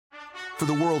for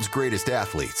the world's greatest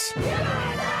athletes.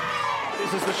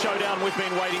 This is the showdown we've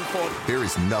been waiting for. There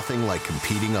is nothing like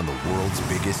competing on the world's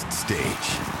biggest stage.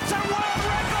 It's a world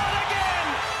record again!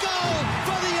 Gold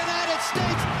for the United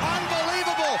States!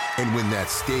 Unbelievable! And when that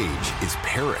stage is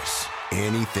Paris,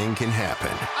 anything can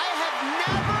happen. I have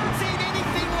never seen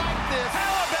anything like this.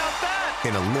 How about that?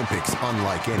 An Olympics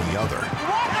unlike any other.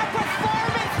 What a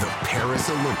performance! The Paris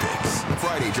Olympics.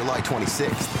 Friday, July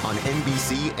 26th on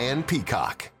NBC and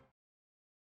Peacock.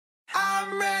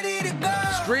 I'm ready to go!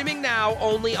 Streaming now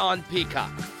only on Peacock.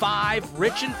 5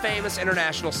 rich and famous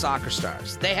international soccer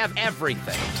stars. They have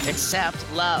everything except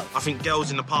love. I think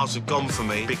girls in the past have gone for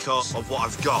me because of what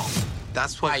I've got.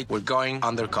 That's why we're going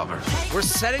undercover. We're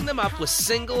setting them up with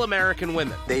single American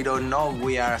women. They don't know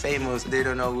we are famous. They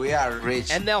don't know we are rich.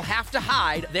 And they'll have to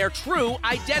hide their true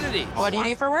identity. What do you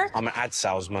do for work? I'm an ad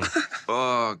salesman.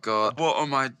 Oh, God. What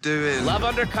am I doing? Love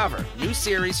Undercover. New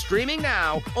series streaming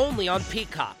now only on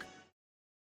Peacock.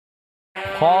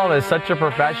 Paul is such a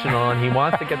professional, and he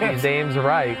wants to get these names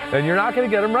right. And you're not going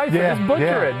to get them right, so just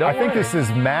butcher it. Don't I think worry. this is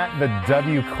Matt the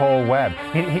W. Cole Webb.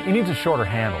 He needs a shorter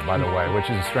handle, by the way, which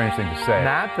is a strange thing to say.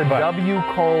 Matt the W.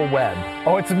 Cole Webb.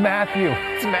 Oh, it's Matthew.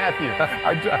 It's Matthew.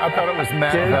 I thought it was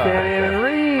Matt. Kids can't even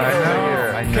read.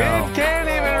 I know. Kids can't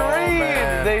even read.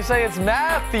 Man. They say it's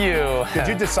Matthew. Did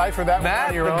you decipher that Matt one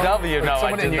on your the own? W. Or No,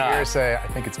 someone I did in your not. ear say, I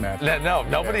think it's Matthew. No,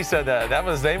 nobody said that.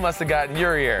 They must have gotten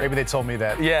your ear. Maybe they told me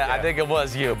that. Yeah, I think it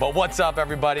was you. But what's up,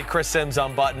 everybody? Chris Sims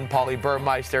unbuttoned. Paulie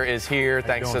Burmeister is here.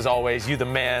 Thanks doing? as always. You the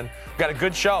man. We've got a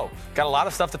good show. Got a lot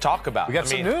of stuff to talk about. We got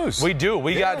some news. We do.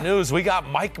 We got news. We got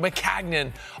Mike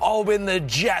Maccagnan. Oh, in the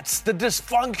Jets. The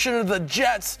dysfunction of the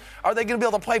Jets. Are they going to be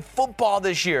able to play football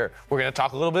this year? We're going to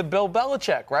talk a little bit Bill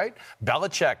Belichick, right?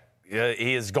 Belichick.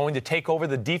 He is going to take over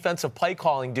the defensive play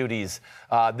calling duties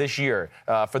this year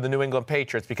for the New England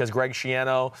Patriots because Greg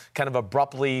Schiano kind of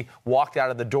abruptly walked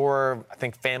out of the door. I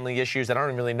think family issues. I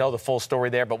don't really know the full story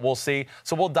there, but we'll see.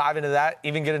 So we'll dive into that,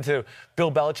 even get into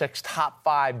Bill Belichick's top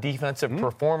 5 defensive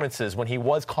performances when he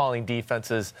was calling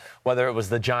defenses, whether it was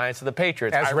the Giants or the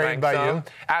Patriots. As rated by you?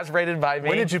 As rated by me.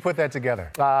 When did you put that together?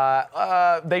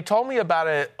 They told me about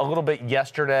it a little bit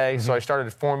yesterday, so I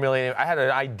started formulating. I had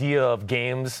an idea of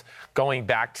games going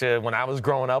back to when I was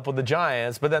growing up with the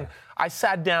Giants, but then I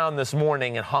sat down this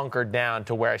morning and hunkered down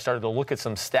to where I started to look at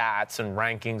some stats and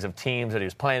rankings of teams that he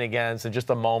was playing against and just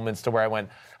the moments to where I went,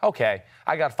 okay,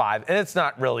 I got 5. And it's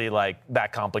not really like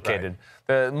that complicated.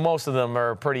 Right. Most of them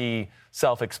are pretty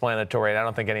self-explanatory, and I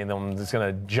don't think any of them is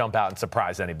going to jump out and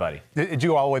surprise anybody. Did you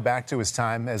go all the way back to his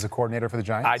time as a coordinator for the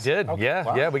Giants? I did, Okay.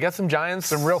 Wow. Yeah. We got some Giants.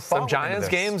 Some real Some Giants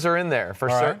games are in there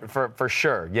for for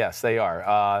sure. Yes, they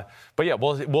are. But yeah,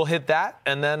 we'll hit that,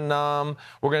 and then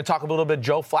we're going to talk a little bit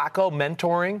Joe Flacco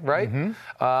mentoring, right?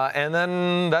 And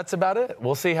then that's about it.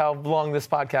 We'll see how long this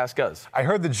podcast goes. I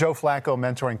heard the Joe Flacco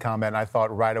mentoring comment, and I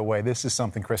thought right away, this is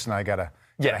something Chris and I got to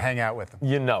hang out with him.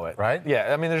 You know it. Right?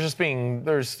 Yeah. I mean,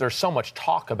 there's so much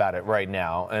talk about it right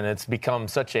now, and it's become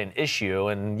such an issue.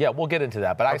 And, yeah, we'll get into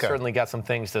that. But I certainly got some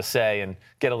things to say and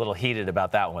get a little heated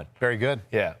about that one. Very good.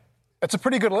 Yeah. It's a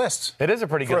pretty good list. It is a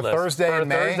pretty good list. Thursday in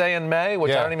May. Thursday in May,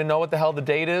 which I don't even know what the hell the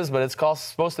date is, but it's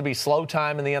supposed to be slow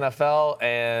time in the NFL,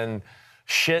 and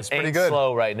shit ain't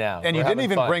slow right now. And you didn't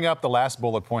even bring up the last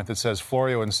bullet point that says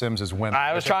Florio and Sims is winning.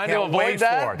 I was trying to avoid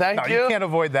that. Thank you. You can't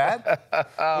avoid that.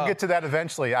 We'll get to that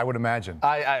eventually, I would imagine.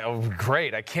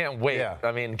 Great. I can't wait. Yeah.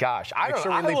 I mean, gosh. Make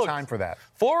sure we leave time for that.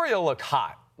 Florio looked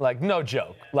hot. Like, no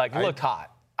joke. Like, looked hot.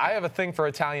 I have a thing for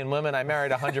Italian women. I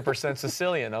married 100%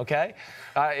 Sicilian, okay?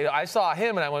 I saw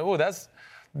him and I went, "Ooh,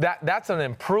 that's an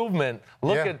improvement."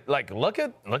 Look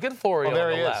at Florio on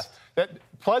the left.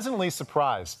 Pleasantly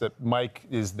surprised that Mike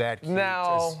is that cute.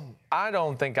 Now, I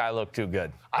don't think I look too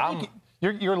good. I think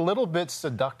you're a little bit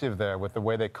seductive there with the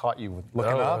way they caught you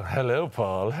looking up. Hello,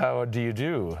 Paul. How do you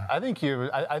do? I think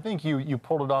you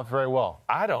pulled it off very well.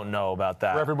 I don't know about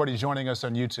that. For everybody joining us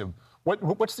on YouTube,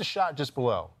 what's the shot just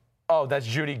below? Oh, that's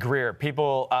Judy Greer.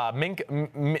 People,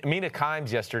 Mina Kimes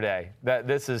yesterday.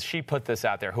 She put this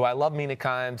out there. Who I love, Mina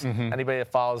Kimes. Anybody that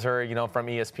follows her, from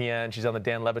ESPN, she's on the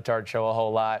Dan Le Batard show a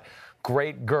whole lot.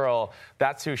 Great girl.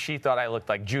 That's who she thought I looked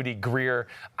like, Judy Greer.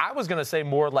 I was gonna say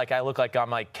more like I look like I'm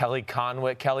like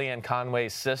Kellyanne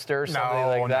Conway's sister, something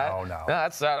like that. No,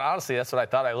 that's honestly that's what I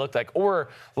thought I looked like, or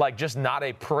like just not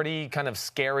a pretty kind of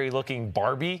scary looking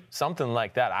Barbie, something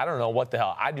like that. I don't know what the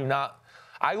hell.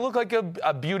 I look like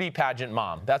a beauty pageant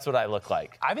mom. That's what I look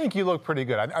like. I think you look pretty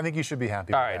good. I think you should be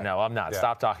happy. All right, no, I'm not. Yeah.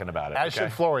 Stop talking about it. As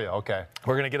should Florio. Okay.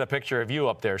 We're gonna get a picture of you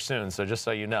up there soon, so just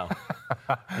so you know.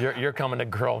 You're coming to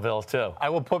Girlville, too. I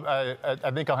will put.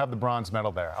 I think I'll have the bronze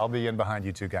medal there. I'll be in behind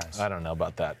you two guys. I don't know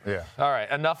about that. Yeah. All right,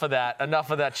 enough of that.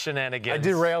 Enough of that shenanigans. I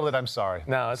derailed it. I'm sorry.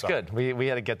 No, it's good. We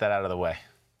had to get that out of the way.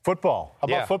 Football. How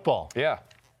about football? Yeah.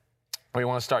 Where do you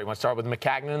want to start? You want to start with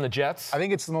McCagnon and the Jets? I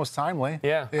think it's the most timely.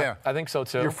 Yeah. I think so,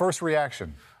 too. Your first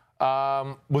reaction?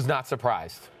 Was not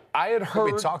surprised. I had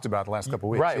heard. We talked about it the last couple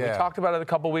of weeks. Right, we talked about it a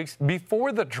couple of weeks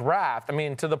before the draft. I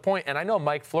mean, to the point, and I know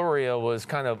Mike Florio was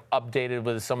kind of updated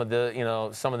with some of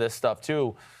this stuff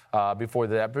too before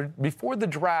the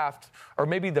draft, or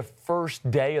maybe the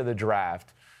first day of the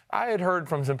draft. I had heard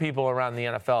from some people around the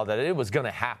NFL that it was going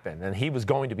to happen, and he was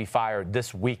going to be fired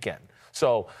this weekend.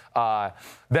 So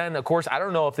then, of course, I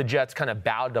don't know if the Jets kind of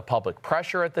bowed to public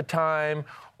pressure at the time,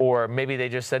 or maybe they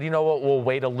just said, you know what, we'll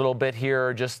wait a little bit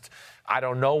here. Just, I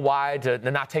don't know why, to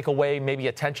not take away maybe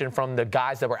attention from the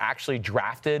guys that were actually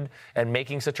drafted and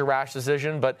making such a rash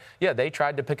decision. But, yeah, they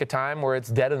tried to pick a time where it's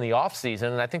dead in the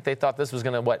offseason, and I think they thought this was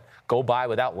going to, go by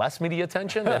without less media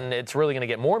attention, and it's really going to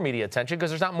get more media attention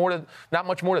because there's not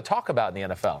much more to talk about in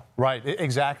the NFL. Right,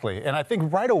 exactly. And I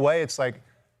think right away it's like,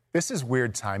 this is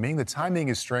weird timing. The timing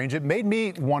is strange. It made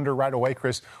me wonder right away,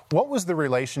 Chris, what was the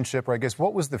relationship, or I guess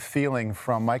what was the feeling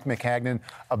from Mike Maccagnan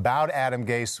about Adam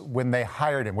Gase when they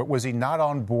hired him? Was he not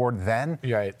on board then?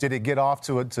 Right. Did it get off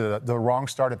to the wrong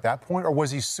start at that point? Or was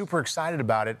he super excited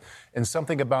about it and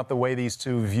something about the way these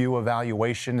two view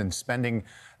evaluation and spending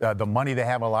the money they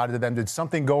have allotted to them? Did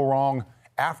something go wrong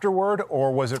afterward,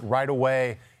 or was it right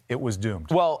away it was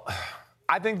doomed? Well,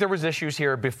 I think there was issues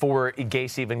here before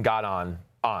Gase even got on.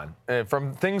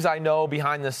 From things I know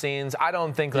behind the scenes, I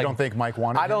don't think. You don't think Mike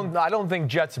wanted him? I don't think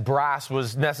Jets brass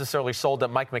was necessarily sold that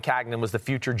Mike Maccagnan was the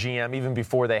future GM even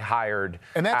before they hired.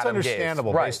 And that's Adam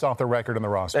understandable Gase. based off the record and the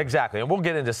roster. Exactly, and we'll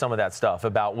get into some of that stuff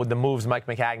about with the moves Mike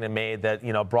Maccagnan made that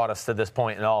brought us to this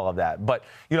point and all of that. But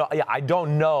I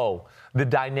don't know the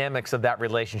dynamics of that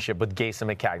relationship with Gase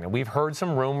and Maccagnan. We've heard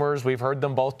some rumors. We've heard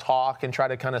them both talk and try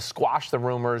to kind of squash the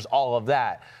rumors, all of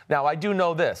that. Now, I do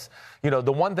know this.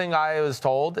 The one thing I was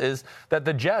told is that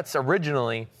the Jets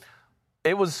originally,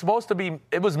 it was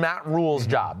Matt Rule's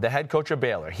job, the head coach of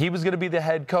Baylor. He was going to be the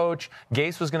head coach.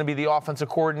 Gase was going to be the offensive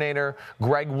coordinator.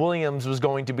 Greg Williams was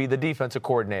going to be the defensive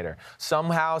coordinator.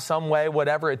 Somehow, some way,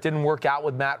 whatever, it didn't work out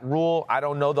with Matt Rule. I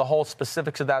don't know the whole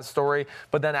specifics of that story,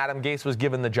 but then Adam Gase was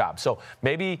given the job. So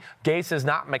maybe Gase is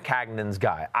not Maccagnan's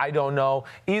guy. I don't know.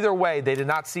 Either way, they did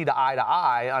not see eye to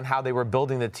eye on how they were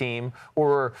building the team,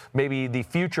 or maybe the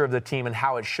future of the team and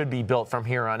how it should be built from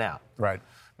here on out. Right.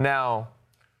 Now,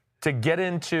 to get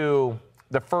into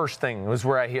the first thing was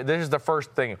where I hear this is the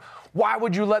first thing. Why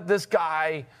would you let this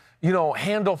guy,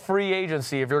 handle free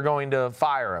agency if you're going to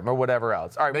fire him or whatever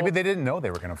else? All right, maybe they didn't know they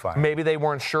were going to fire him. Maybe they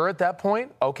weren't sure at that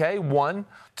point. Okay, one.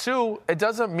 Two, it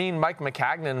doesn't mean Mike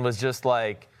Maccagnan was just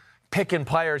picking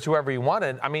players whoever he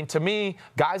wanted. I mean, to me,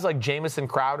 guys like Jamison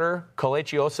Crowder,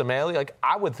 Kelechi Osemele,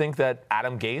 I would think that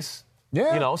Adam Gase,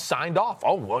 signed off.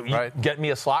 Oh, well, you get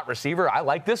me a slot receiver. I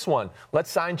like this one. Let's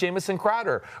sign Jamison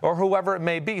Crowder or whoever it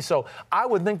may be. So I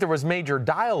would think there was major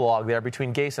dialogue there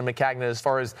between Gase and Maccagnan as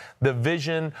far as the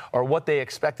vision or what they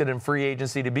expected in free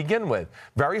agency to begin with.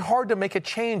 Very hard to make a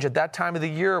change at that time of the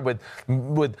year with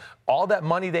all that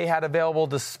money they had available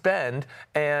to spend,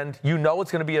 and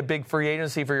it's going to be a big free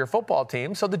agency for your football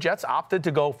team. So the Jets opted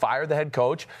to go fire the head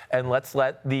coach, and let's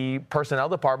let the personnel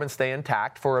department stay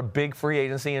intact for a big free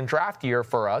agency and draft year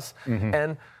for us. Mm-hmm.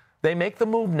 And they make the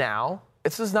move now.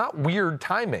 This is not weird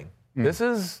timing. This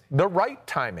is the right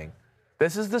timing.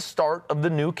 This is the start of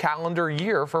the new calendar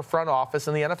year for front office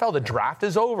in the NFL. The draft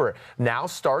is over. Now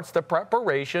starts the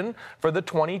preparation for the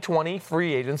 2020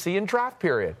 free agency and draft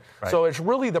period. Right. So it's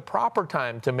really the proper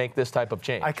time to make this type of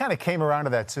change. I kind of came around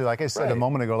to that, too. Like I said a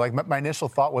moment ago, my initial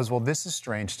thought was, well, this is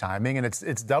strange timing, and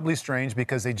it's doubly strange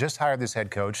because they just hired this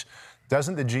head coach.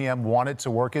 Doesn't the GM want it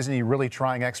to work? Isn't he really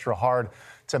trying extra hard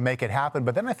to make it happen?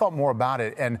 But then I thought more about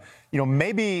it, and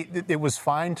maybe it was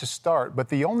fine to start, but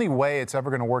the only way it's ever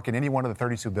going to work in any one of the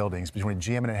 32 buildings between a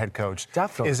GM and a head coach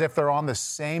is if they're on the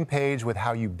same page with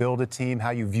how you build a team, how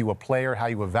you view a player, how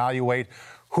you evaluate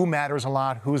who matters a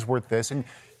lot, who's worth this. And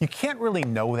you can't really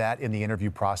know that in the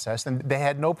interview process, and they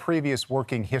had no previous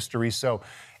working history. So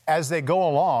as they go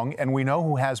along, and we know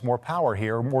who has more power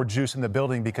here, more juice in the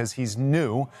building because he's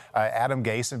new, Adam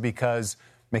Gase, and because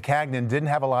Maccagnan didn't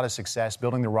have a lot of success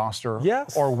building the roster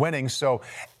or winning. So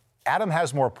Adam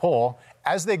has more pull.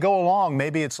 As they go along,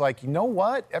 maybe it's like,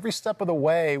 what? Every step of the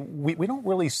way, we don't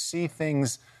really see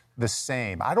things the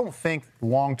same. I don't think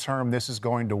long-term this is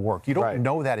going to work. You don't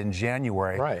know that in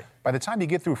January. Right. By the time you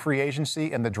get through free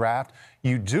agency and the draft,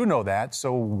 you do know that,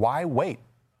 so why wait?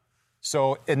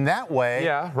 So in that way,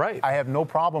 yeah, right. I have no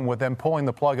problem with them pulling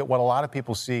the plug at what a lot of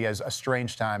people see as a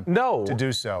strange time to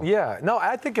do so. Yeah, no,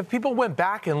 I think if people went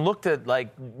back and looked at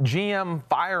like GM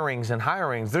firings and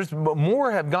hirings, there's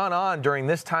more have gone on during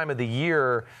this time of the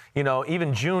year, you know,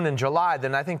 even June and July,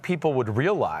 than I think people would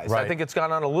realize. Right. I think it's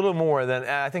gone on a little more than,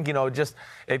 I think, you know, just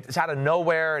it's out of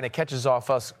nowhere and it catches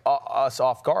us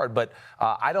off guard. But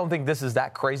I don't think this is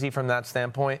that crazy from that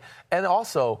standpoint. And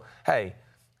also, hey,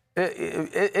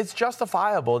 it's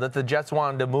justifiable that the Jets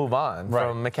wanted to move on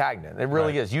from Maccagnan. It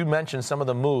really is. You mentioned some of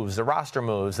the moves, the roster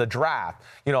moves, the draft,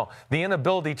 you know, the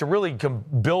inability to really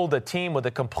build a team with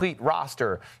a complete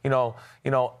roster, you know,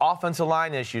 offensive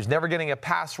line issues, never getting a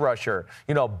pass rusher,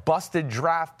 you know, busted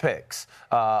draft picks,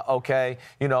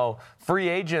 you know, free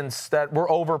agents that were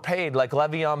overpaid like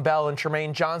Le'Veon Bell and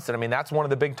Tremaine Johnson. I mean, that's one of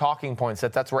the big talking points.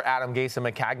 That's where Adam Gase and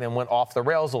Maccagnan went off the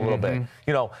rails a little bit.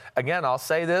 You know, again, I'll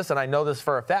say this, and I know this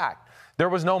for a fact. There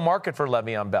was no market for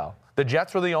Le'Veon Bell. The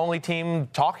Jets were the only team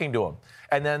talking to him.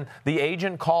 And then the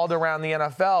agent called around the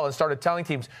NFL and started telling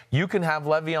teams, you can have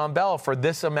Le'Veon Bell for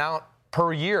this amount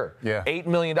per year. Yeah. $8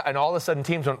 million. And all of a sudden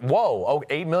teams went, whoa,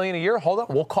 $8 million a year? Hold on,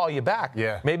 we'll call you back.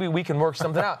 Yeah. Maybe we can work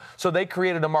something out. So they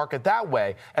created a market that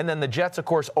way. And then the Jets, of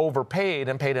course, overpaid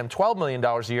and paid him $12 million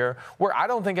a year, where I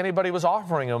don't think anybody was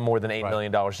offering him more than $8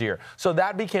 million a year. So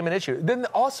that became an issue. Then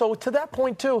also, to that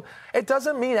point, too, it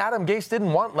doesn't mean Adam Gase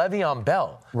didn't want Le'Veon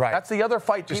Bell. Right. That's the other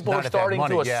fight Just people are starting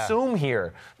to assume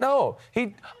here. No,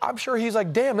 I'm sure he's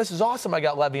like, damn, this is awesome. I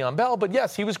got Le'Veon Bell. But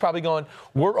yes, he was probably going,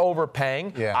 we're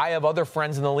overpaying. Yeah. I have other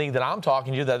friends in the league that I'm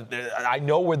talking to that I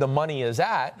know where the money is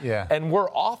at. Yeah. And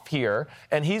we're off here.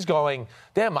 And he's going,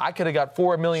 damn, I could have got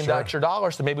 $4 million extra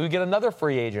dollars, so maybe we get another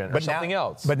free agent or something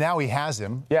else. But now he has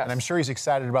him. Yes. And I'm sure he's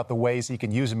excited about the ways he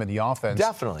can use him in the offense.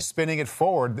 Definitely. Spinning it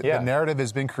forward, the narrative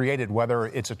has been created, whether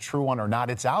it's a true one or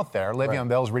not. It's out there. Le'Veon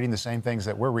Bell's reading the same things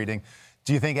that we're reading.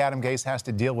 Do you think Adam Gase has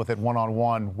to deal with it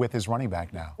one-on-one with his running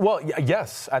back now? Well,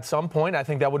 yes. At some point, I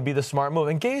think that would be the smart move.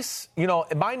 And Gase, you know,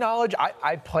 in my knowledge,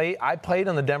 I played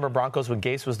on the Denver Broncos when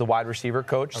Gase was the wide receiver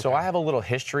coach, so I have a little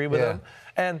history with him.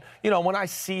 And, you know, when I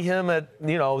see him at,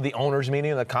 you know, the owners' meeting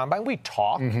and the combine, we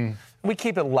talk. We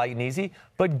keep it light and easy.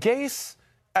 But Gase,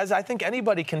 as I think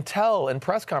anybody can tell in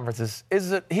press conferences, is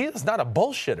that he is not a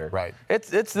bullshitter. Right.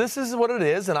 This is what it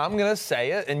is, and I'm going to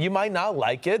say it, and you might not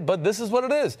like it, but this is what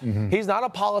it is. He's not a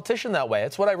politician that way.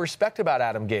 It's what I respect about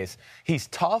Adam Gase. He's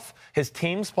tough. His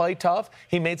teams play tough.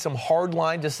 He made some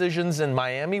hard-line decisions in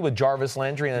Miami with Jarvis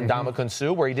Landry and Ndamukong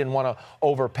Suh where he didn't want to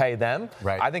overpay them.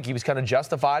 Right. I think he was kind of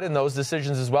justified in those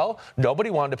decisions as well.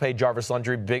 Nobody wanted to pay Jarvis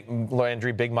Landry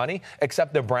big money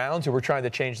except the Browns, who were trying to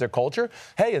change their culture.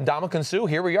 Hey, Ndamukong Suh,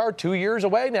 here we are 2 years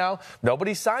away now.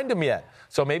 Nobody's signed him yet.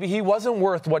 So maybe he wasn't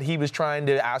worth what he was trying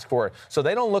to ask for. So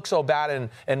they don't look so bad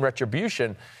in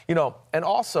retribution. You know, and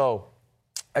also,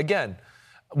 again,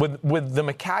 with the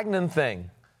Maccagnan thing,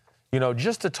 you know,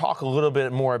 just to talk a little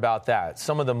bit more about that,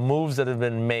 some of the moves that have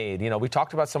been made. You know, we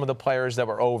talked about some of the players that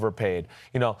were overpaid.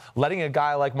 You know, letting a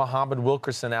guy like Muhammad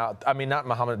Wilkerson out, I mean, not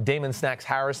Muhammad, Damon Snacks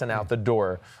Harrison out the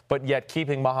door, but yet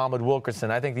keeping Muhammad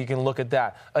Wilkerson. I think you can look at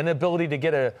that. An ability to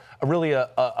get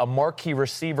a marquee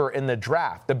receiver in the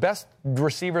draft. The best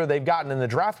receiver they've gotten in the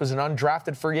draft was an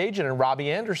undrafted free agent in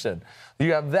Robbie Anderson.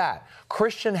 You have that.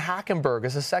 Christian Hackenberg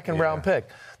is a second-round pick.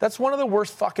 That's one of the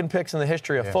worst fucking picks in the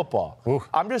history of football. Ooh.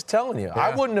 I'm just telling you.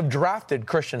 I wouldn't have drafted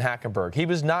Christian Hackenberg. He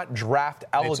was not draft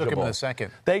eligible. They took him in the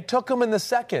second. They took him in the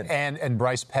second. And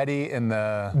Bryce Petty in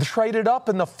the... Traded up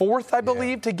in the fourth, I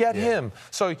believe, to get him.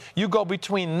 So you go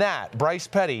between that, Bryce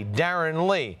Petty, Darren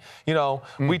Lee. You know,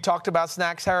 we talked about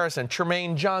Snacks Harrison,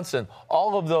 Tremaine Johnson,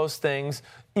 all of those things.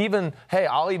 Even, hey,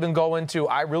 I'll even go into,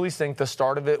 I really think the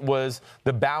start of it was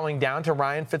the bowing down to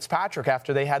Ryan Fitzpatrick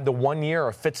after they had the 1 year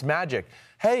of Fitzmagic.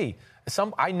 Hey,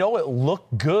 I know it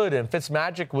looked good and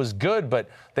Fitzmagic was good, but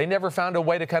they never found a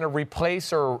way to kind of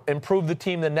replace or improve the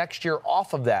team the next year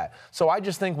off of that. So I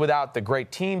just think without the great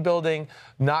team building,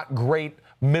 not great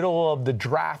middle of the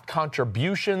draft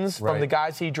contributions from the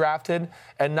guys he drafted,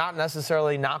 and not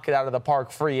necessarily knock it out of the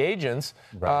park free agents.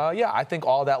 I think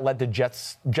all that led to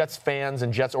Jets fans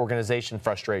and Jets organization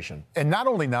frustration. And not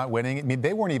only not winning, I mean,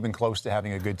 they weren't even close to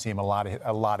having a good team a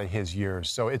lot of his years.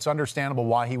 So it's understandable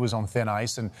why he was on thin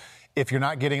ice. And if you're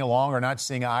not getting along or not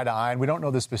seeing eye to eye, and we don't know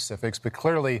the specifics, but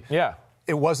clearly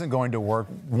it wasn't going to work.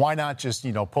 Why not just,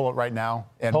 pull it right now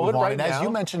and move on? And as you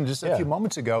mentioned just a few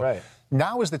moments ago,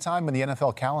 now is the time in the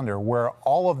NFL calendar where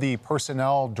all of the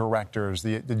personnel directors,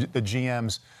 the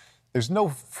GMs, there's no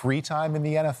free time in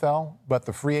the NFL, but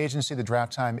the free agency, the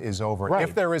draft time is over. Right.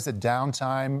 If there is a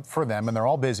downtime for them, and they're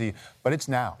all busy, but it's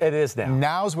now. It is now.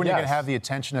 Now is when you're going to have the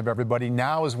attention of everybody.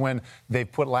 Now is when they've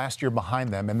put last year behind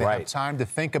them, and they have time to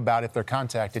think about if they're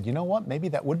contacted. You know what? Maybe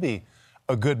that would be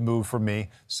a good move for me.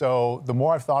 So the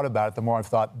more I've thought about it, the more I've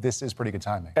thought this is pretty good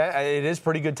timing. It is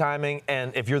pretty good timing.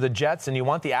 And if you're the Jets and you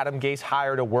want the Adam Gase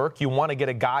hire to work, you want to get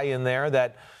a guy in there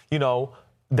that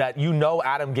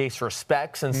Adam Gase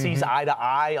respects and sees eye to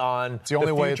eye on. It's the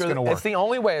only way it's going to work. It's the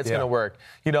only way it's going to work.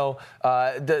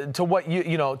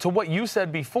 To what you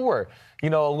said before, a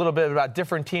little bit about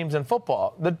different teams in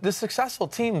football. The successful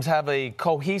teams have a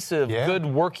cohesive, good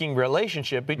working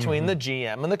relationship between the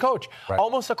GM and the coach,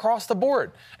 almost across the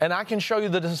board. And I can show you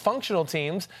the dysfunctional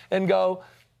teams and go,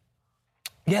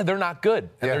 yeah, they're not good.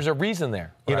 And there's a reason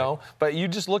there, But you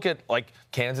just look at like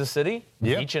Kansas City,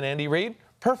 Veach and Andy Reid.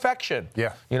 Perfection.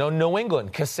 Yeah. New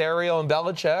England, Caserio and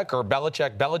Belichick, or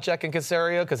Belichick and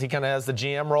Caserio, because he kind of has the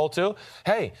GM role too.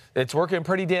 Hey, it's working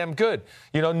pretty damn good.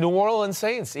 New Orleans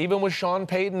Saints, even with Sean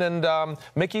Payton and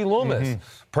Mickey Loomis,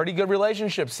 pretty good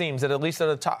relationship seems at least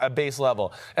at a base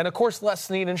level. And of course, Les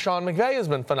Snead and Sean McVay has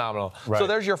been phenomenal. Right. So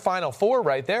there's your final four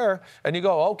right there, and you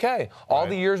go, okay, all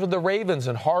the years with the Ravens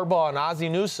and Harbaugh and Ozzie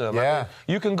Newsome. Yeah. I mean,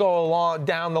 you can go along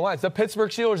down the lines. The Pittsburgh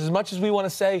Steelers, as much as we want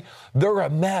to say they're a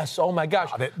mess, oh my gosh.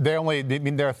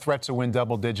 They're a threat to win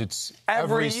double digits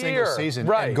every single season.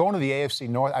 Right. And going to the AFC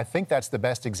North, I think that's the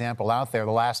best example out there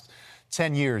the last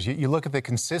 10 years. You look at the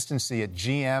consistency at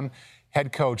GM,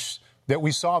 head coach that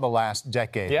we saw the last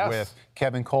decade with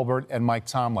Kevin Colbert and Mike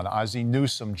Tomlin, Ozzie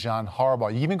Newsome, John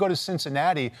Harbaugh. You even go to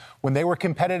Cincinnati when they were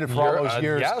competitive for all those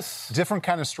years. Different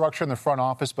kind of structure in the front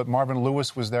office, but Marvin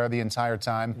Lewis was there the entire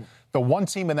time. The one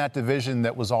team in that division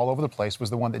that was all over the place was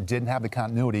the one that didn't have the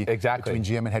continuity between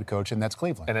GM and head coach, and that's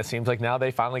Cleveland. And it seems like now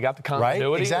they finally got the continuity.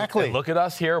 Right? Exactly. And look at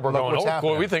us here. We're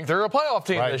going, we think they're a playoff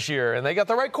team this year, and they got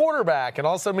the right quarterback. And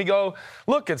all of a sudden we go,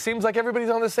 look, it seems like everybody's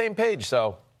on the same page.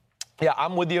 So, yeah,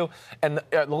 I'm with you. And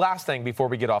the last thing before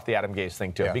we get off the Adam Gase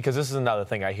thing, too, because this is another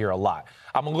thing I hear a lot.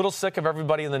 I'm a little sick of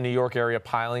everybody in the New York area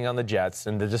piling on the Jets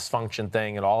and the dysfunction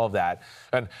thing and all of that.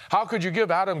 And how could you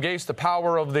give Adam Gase the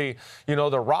power of the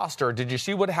roster? Did you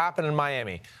see what happened in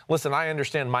Miami? Listen, I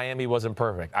understand Miami wasn't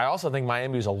perfect. I also think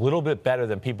Miami was a little bit better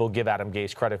than people give Adam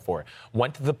Gase credit for.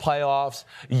 Went to the playoffs,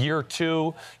 year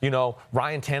two.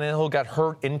 Ryan Tannehill got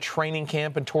hurt in training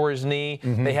camp and tore his knee.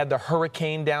 They had the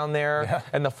hurricane down there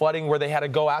and the flooding where they had to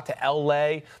go out to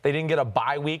L.A. They didn't get a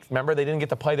bye week. Remember, they didn't get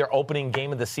to play their opening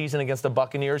game of the season against the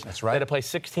Buccaneers. That's right. They had to play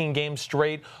 16 games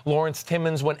straight. Lawrence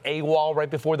Timmons went AWOL right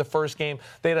before the first game.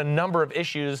 They had a number of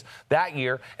issues that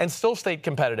year and still stayed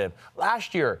competitive.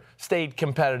 Last year stayed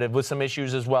competitive with some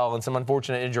issues as well and some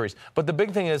unfortunate injuries. But the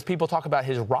big thing is people talk about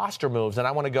his roster moves, and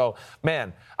I want to go,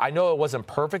 man, I know it wasn't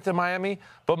perfect in Miami,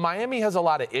 but Miami has a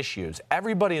lot of issues.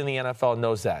 Everybody in the NFL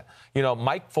knows that.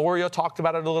 Mike Florio talked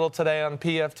about it a little today on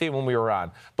PFT when we were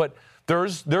on. But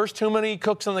there's too many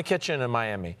cooks in the kitchen in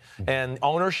Miami. And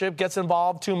ownership gets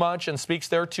involved too much and speaks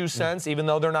their 2 cents, even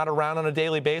though they're not around on a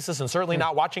daily basis and certainly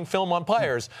not watching film on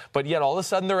players. But yet all of a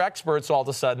sudden they're experts all of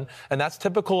a sudden. And that's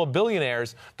typical of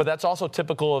billionaires, but that's also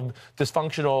typical of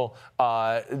dysfunctional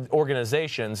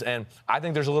organizations. And I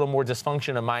think there's a little more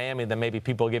dysfunction in Miami than maybe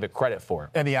people give it credit for.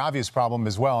 And the obvious problem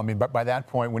as well, but by that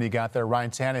point when he got there,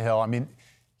 Ryan Tannehill,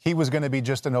 he was going to be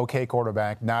just an okay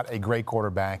quarterback, not a great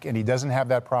quarterback, and he doesn't have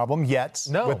that problem yet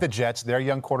with the Jets. Their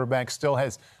young quarterback still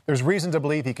has – there's reason to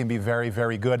believe he can be very,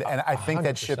 very good, and I think 100%.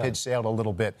 That ship had sailed a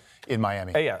little bit in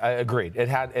Miami. Yeah, I agreed. It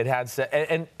had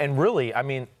and really,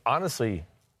 honestly,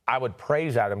 I would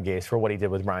praise Adam Gase for what he did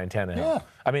with Ryan Tannehill. Yeah.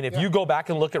 If you go back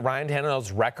and look at Ryan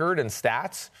Tannehill's record and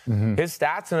stats, his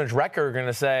stats and his record are going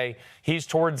to say he's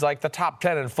towards like the top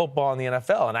 10 in football in the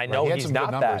NFL. And I know he's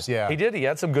not that. Yeah. He did. He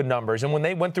had some good numbers. And when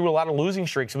they went through a lot of losing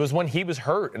streaks, it was when he was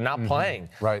hurt and not playing.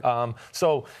 Right.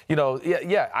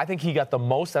 I think he got the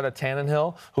most out of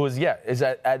Tannehill, who is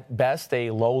at best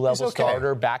a low-level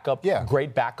starter, backup,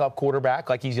 great backup quarterback,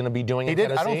 like he's going to be doing in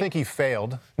Tennessee. I don't think he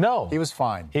failed. No. He was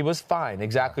fine. He was fine.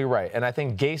 Exactly right. And I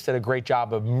think Gase did a great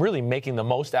job of really making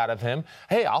the most out of him.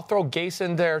 Hey, I'll throw Gase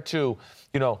in there too.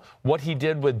 What he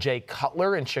did with Jay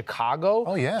Cutler in Chicago.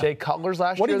 Oh, yeah. Jay Cutler's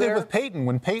last year there. What he did with Peyton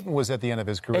when Peyton was at the end of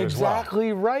his career Exactly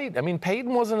as well. right.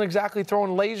 Peyton wasn't exactly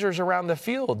throwing lasers around the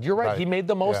field. You're right. He made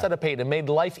the most out of Peyton, made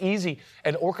life easy,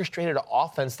 and orchestrated an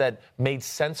offense that made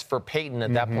sense for Peyton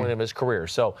at that point of his career.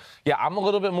 So, I'm a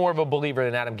little bit more of a believer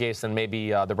in Adam Gase than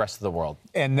maybe the rest of the world.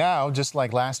 And now, just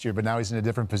like last year, but now he's in a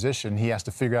different position, he has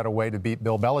to figure out a way to beat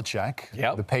Bill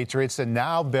Belichick, the Patriots, and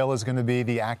now Bill is going to be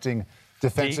the acting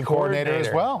defensive coordinator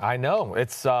as well. I know.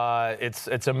 It's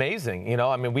amazing. You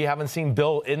know, I mean, we haven't seen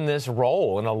Bill in this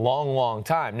role in a long, long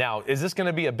time. Now, is this going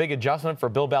to be a big adjustment for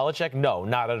Bill Belichick? No,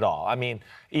 not at all. I mean,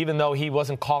 even though he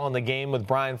wasn't calling the game with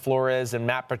Brian Flores and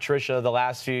Matt Patricia the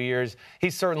last few years,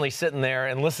 he's certainly sitting there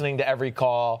and listening to every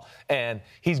call, and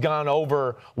he's gone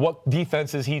over what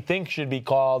defenses he thinks should be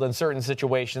called in certain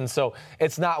situations. So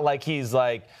it's not like he's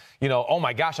like, you know, oh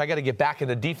my gosh, I got to get back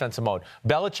into defensive mode.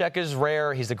 Belichick is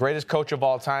rare. He's the greatest coach of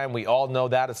all time. We all know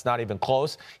that. It's not even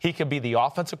close. He could be the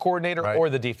offensive coordinator or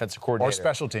the defensive coordinator. Or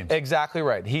special teams. Exactly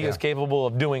right. He is capable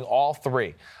of doing all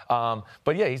three.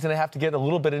 But yeah, he's going to have to get a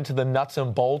little bit into the nuts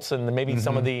and bolts and maybe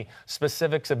some of the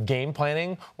specifics of game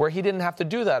planning where he didn't have to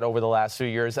do that over the last few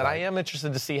years. And I am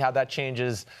interested to see how that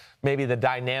changes maybe the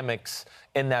dynamics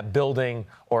in that building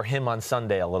or him on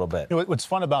Sunday a little bit. You know, what's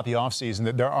fun about the offseason,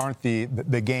 that there aren't the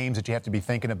games that you have to be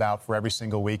thinking about for every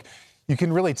single week. You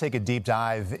can really take a deep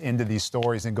dive into these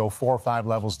stories and go 4 or 5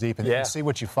 levels deep and see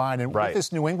what you find. And with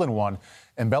this New England one,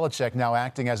 and Belichick now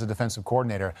acting as a defensive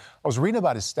coordinator, I was reading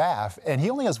about his staff, and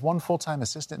he only has one full-time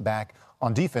assistant back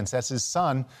on defense. That's his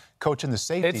son coaching the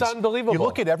safeties. It's unbelievable. You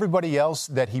look at everybody else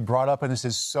that he brought up, and this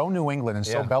is so New England and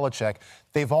so Belichick.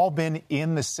 They've all been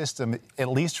in the system at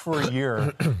least for a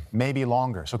year, maybe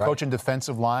longer. So coaching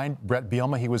defensive line, Brett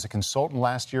Bielema, he was a consultant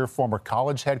last year, former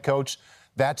college head coach.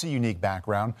 That's a unique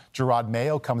background. Gerard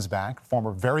Mayo comes back,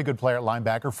 former very good player at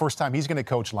linebacker. First time he's going to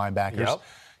coach linebackers.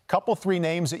 Couple 3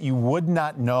 names that you would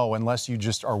not know unless you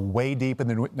just are way deep in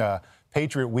the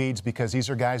Patriot weeds, because these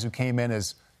are guys who came in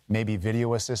as maybe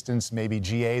video assistants, maybe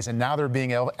GAs, and now they're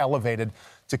being elevated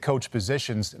to coach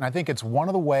positions. And I think it's one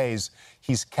of the ways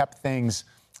he's kept things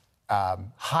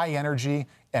high energy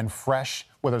and fresh,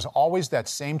 where there's always that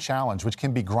same challenge, which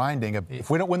can be grinding. If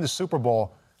we don't win the Super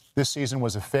Bowl, this season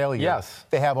was a failure. Yes.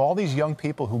 They have all these young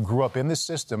people who grew up in this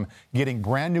system getting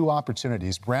brand new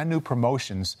opportunities, brand new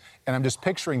promotions, and I'm just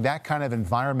picturing that kind of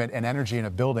environment and energy in a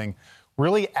building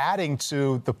really adding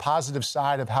to the positive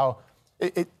side of how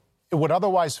it would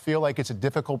otherwise feel like it's a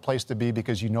difficult place to be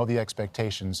because you know the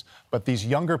expectations. But these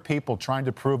younger people trying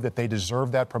to prove that they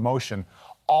deserve that promotion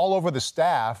all over the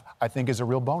staff, I think, is a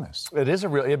real bonus. It is a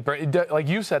real, like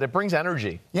you said, it brings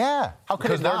energy. Yeah. How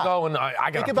could it not? Because they're going,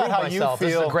 I got to prove how myself. You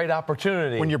feel this is a great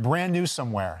opportunity. When you're brand new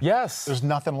somewhere. Yes. There's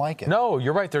nothing like it. No,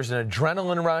 you're right. There's an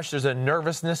adrenaline rush. There's a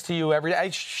nervousness to you every day.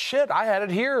 Shit, I had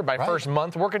it here my first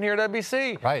month working here at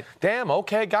NBC. Right. Damn,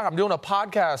 okay, God, I'm doing a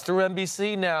podcast through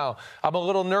NBC now. I'm a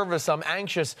little nervous. I'm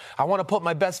anxious. I want to put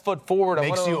my best foot forward.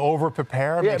 Makes you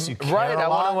over-prepare. Makes you care right. a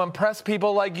lot. I want to impress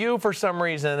people like you for some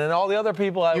reason and all the other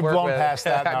people I work with. You've blown past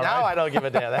that now, now right? I don't give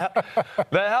a damn.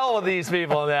 The hell with these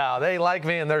people now. They like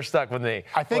me and they're stuck with me.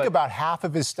 I think about half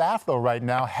of his staff, though, right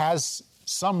now has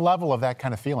some level of that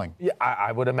kind of feeling. Yeah,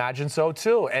 I would imagine so,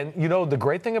 too. And, you know, the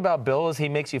great thing about Bill is he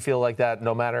makes you feel like that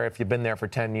no matter if you've been there for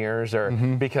 10 years or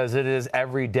because it is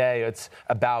every day. It's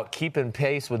about keeping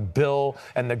pace with Bill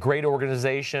and the great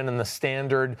organization and the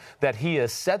standard that he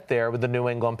has set there with the New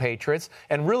England Patriots.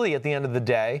 And really, at the end of the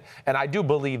day, and I do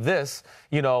believe this,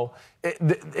 you know,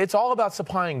 it's all about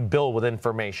supplying Bill with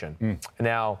information.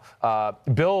 Now,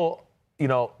 Bill, you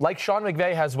know, like Sean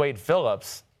McVay has Wade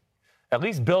Phillips, at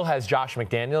least Bill has Josh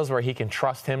McDaniels where he can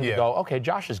trust him to go, okay,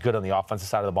 Josh is good on the offensive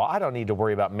side of the ball. I don't need to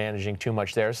worry about managing too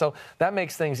much there. So that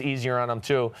makes things easier on him,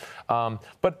 too.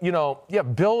 But, you know,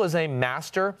 Bill is a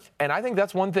master. And I think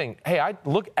that's one thing. Hey,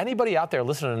 anybody out there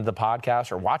listening to the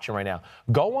podcast or watching right now,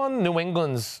 go on New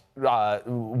England's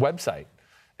website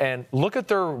and look at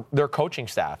their coaching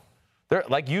staff.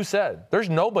 Like you said, there's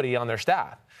nobody on their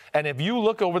staff. And if you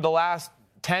look over the last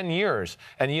 10 years,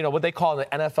 and you know what they call the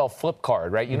NFL flip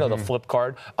card, right? You know the flip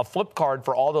card. A flip card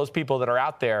for all those people that are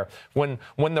out there. When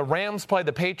the Rams play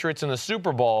the Patriots in the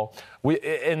Super Bowl,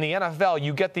 in the NFL,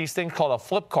 you get these things called a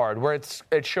flip card, where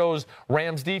it shows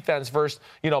Rams defense versus,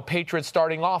 you know, Patriots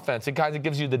starting offense. It kind of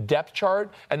gives you the depth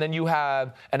chart, and then you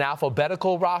have an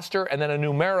alphabetical roster and then a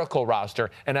numerical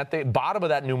roster. And at the bottom of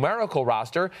that numerical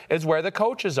roster is where the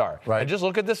coaches are. Right. And just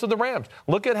look at this with the Rams.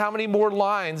 Look at how many more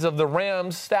lines of the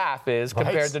Rams staff is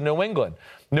compared to New England.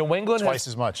 New England twice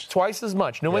as much. Twice as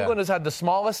much. New England has had the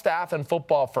smallest staff in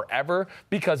football forever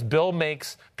because Bill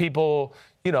makes people,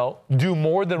 you know, do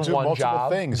more than one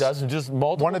job. Things. Does just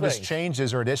multiple One of things. his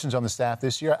changes or additions on the staff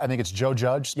this year, I think it's Joe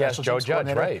Judge. Yes, Joe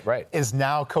Judge, right. Is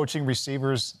now coaching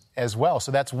receivers as well.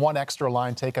 So that's one extra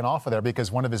line taken off of there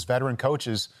because one of his veteran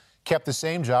coaches kept the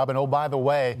same job, and oh, by the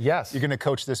way, you're going to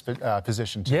coach this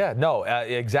position too. Yeah, no,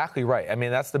 exactly right. I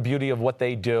mean, that's the beauty of what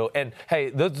they do. And,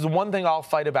 hey, there's one thing I'll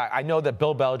fight about. I know that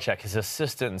Bill Belichick, his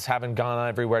assistants, haven't gone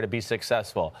everywhere to be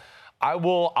successful.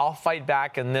 I'll fight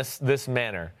back in this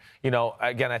manner.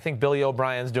 Again, I think Billy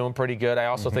O'Brien's doing pretty good. I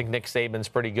also think Nick Saban's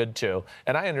pretty good too.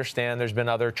 And I understand there's been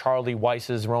other Charlie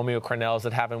Weisses, Romeo Crennels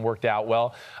that haven't worked out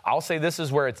well. I'll say this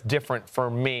is where it's different for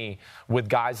me with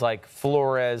guys like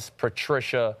Flores,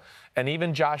 Patricia, and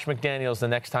even Josh McDaniels the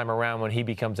next time around when he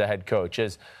becomes a head coach.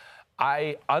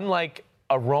 Unlike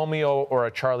a Romeo or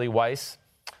a Charlie Weiss,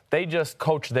 they just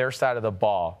coach their side of the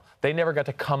ball. They never got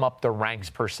to come up the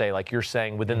ranks, per se, like you're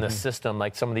saying, within the system,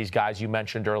 like some of these guys you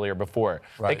mentioned earlier before.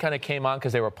 Right. They kind of came on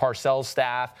because they were Parcells'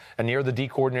 staff, and you're the D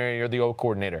coordinator, you're the O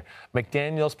coordinator.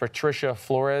 McDaniels, Patricia,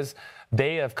 Flores,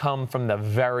 they have come from the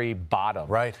very bottom.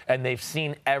 Right. And they've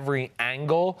seen every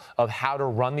angle of how to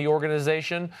run the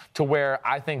organization to where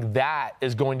I think that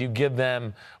is going to give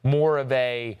them more of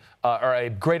a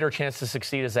greater chance to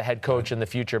succeed as a head coach in the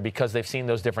future because they've seen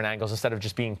those different angles instead of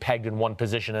just being pegged in one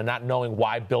position and not knowing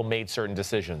why Bill made certain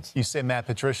decisions. You say Matt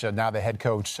Patricia, now the head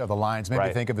coach of the Lions. Made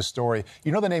me think of a story.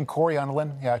 You know the name Corey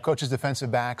Underlin? Yeah, coaches defensive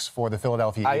backs for the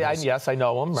Philadelphia Eagles. Yes, I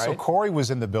know him, right? So Corey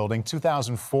was in the building,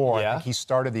 2004. I think he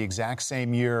started the exact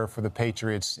same year for the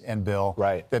Patriots and Bill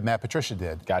that Matt Patricia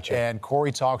did. Gotcha. And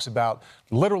Corey talks about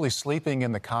literally sleeping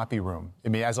in the copy room. I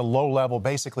mean, as a low-level,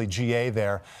 basically GA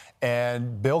there.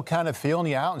 And Bill kind of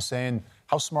feeling you out and saying,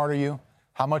 how smart are you?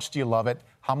 How much do you love it?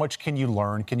 How much can you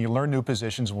learn? Can you learn new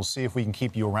positions? We'll see if we can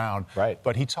keep you around. Right.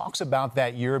 But he talks about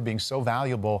that year being so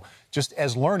valuable just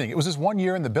as learning. It was his 1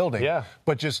 year in the building,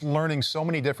 but just learning so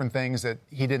many different things that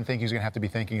he didn't think he was going to have to be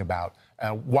thinking about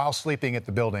while sleeping at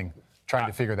the building. Trying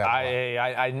to figure that out.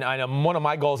 I know one of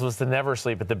my goals was to never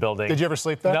sleep at the building. Did you ever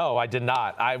sleep there? No, I did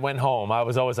not. I went home. I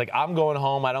was always like, I'm going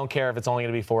home. I don't care if it's only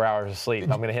going to be 4 hours of sleep.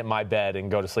 I'm going to hit my bed and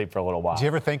go to sleep for a little while. Did you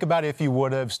ever think about if you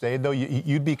would have stayed, though?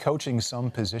 You'd be coaching some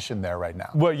position there right now.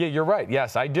 Well, yeah, you're right.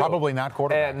 Yes, I do. Probably not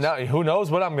quarterbacks. And no, who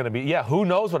knows what I'm going to be. Yeah, who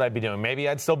knows what I'd be doing. Maybe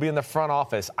I'd still be in the front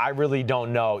office. I really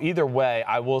don't know. Either way,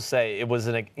 I will say it was,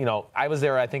 I was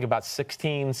there, I think, about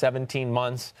 16, 17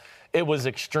 months. It was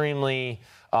extremely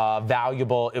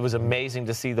valuable. It was amazing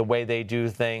to see the way they do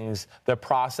things, the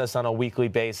process on a weekly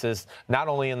basis, not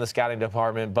only in the scouting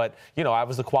department, but, I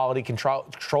was the quality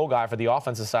control guy for the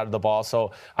offensive side of the ball,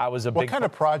 so I was a big... What kind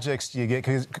of projects do you get?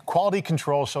 Because quality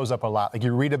control shows up a lot. Like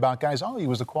you read about guys, he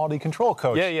was a quality control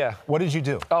coach. Yeah. What did you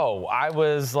do? Oh, I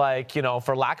was like,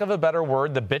 for lack of a better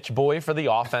word, the bitch boy for the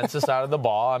offensive side of the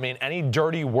ball. I mean, any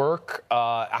dirty work,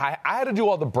 I had to do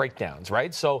all the breakdowns,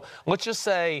 right? So let's just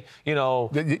say,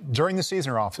 During the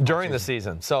season or off? During the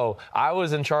season. So I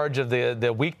was in charge of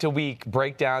the week-to-week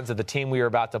breakdowns of the team we were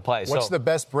about to play. What's the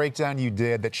best breakdown you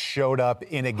did that showed up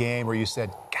in a game where you said,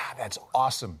 God, that's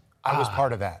awesome? I was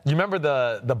part of that. You remember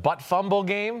the butt fumble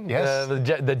game? Yes.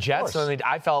 The Jets? I mean,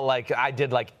 I felt like I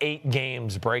did 8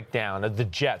 games breakdown of the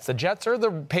Jets. The Jets are the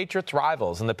Patriots'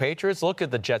 rivals, and the Patriots look at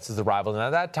the Jets as the rivals. And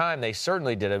at that time, they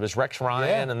certainly did. It was Rex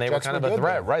Ryan, and they Jets were kind of a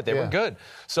threat. There. Right, they were good.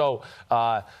 So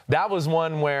that was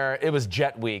one where it was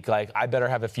Jet week. Like, I better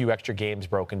have a few extra games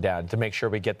broken down to make sure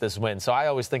we get this win. So I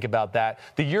always think about that.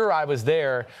 The year I was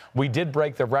there, we did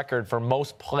break the record for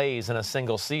most plays in a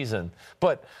single season.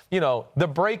 But, the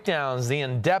breakdown, the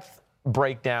in-depth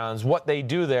breakdowns, what they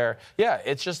do there,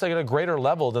 it's just at a greater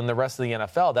level than the rest of the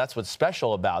NFL. That's what's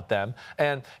special about them.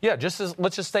 And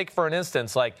let's just take for an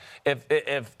instance, like if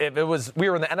it was, we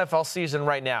were in the NFL season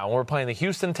right now and we're playing the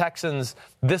Houston Texans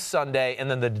this Sunday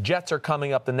and then the Jets are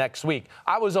coming up the next week,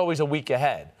 I was always a week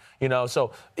ahead.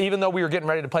 So even though we were getting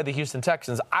ready to play the Houston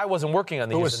Texans, I wasn't working on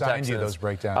the Houston Texans. Who assigned you those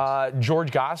breakdowns?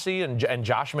 George Gossi and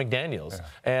Josh McDaniels.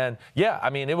 Yeah. And, I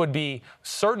mean, it would be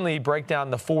certainly break down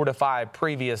the 4 to 5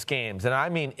 previous games. And I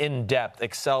mean in-depth,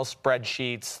 Excel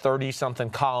spreadsheets,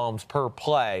 30-something columns per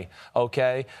play,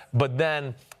 okay? But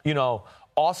then,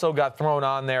 also got thrown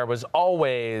on there was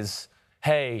always,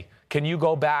 hey, can you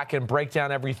go back and break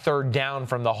down every third down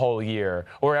from the whole year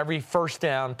or every first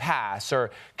down pass?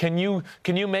 Or can you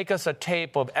make us a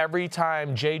tape of every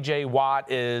time J.J. Watt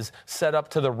is set up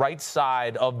to the right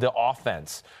side of the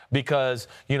offense? Because,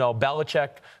 Belichick,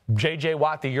 J.J.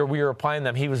 Watt, the year we were playing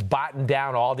them, he was batting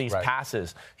down all these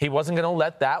passes. He wasn't going to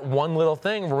let that one little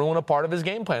thing ruin a part of his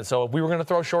game plan. So if we were going to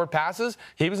throw short passes,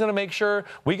 he was going to make sure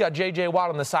we got J.J. Watt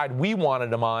on the side we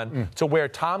wanted him on to where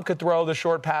Tom could throw the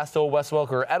short pass to a Wes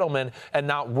Welker or Edelman and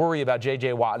not worry about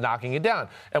J.J. Watt knocking it down.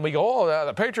 And we go,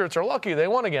 the Patriots are lucky. They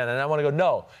won again. And I want to go,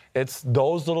 no. It's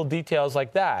those little details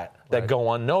like that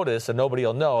go unnoticed and nobody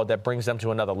will know that brings them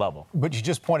to another level. But you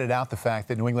just pointed out the fact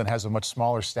that New England has a much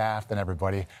smaller staff than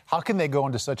everybody. How can they go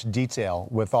into such detail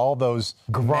with all those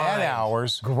man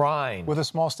hours with a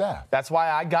small staff? That's why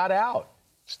I got out.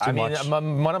 I mean,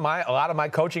 a lot of my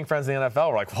coaching friends in the NFL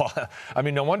were like, well, I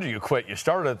mean, no wonder you quit. You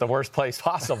started at the worst place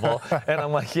possible. And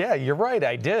I'm like, yeah, you're right,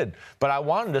 I did. But I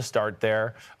wanted to start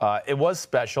there. It was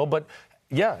special. But,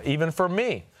 yeah, even for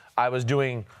me, I was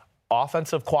doing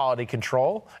offensive quality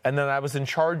control, and then I was in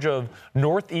charge of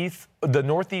the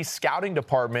Northeast scouting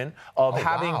department of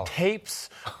having tapes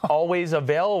always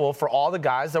available for all the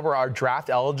guys that were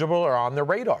draft eligible or on the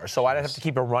radar. So I'd have to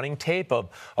keep a running tape of,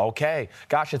 okay,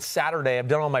 gosh, it's Saturday. I've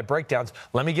done all my breakdowns.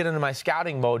 Let me get into my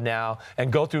scouting mode now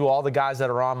and go through all the guys that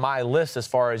are on my list as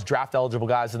far as draft eligible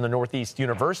guys in the Northeast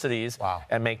universities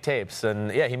and make tapes.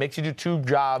 And, yeah, he makes you do 2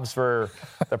 jobs for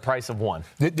the price of 1.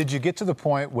 Did you get to the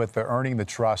point with the earning the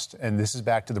trust, and this is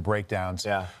back to the breakdowns,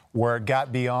 where it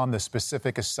got beyond the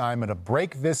specific assignment of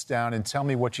break this down and tell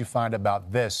me what you find about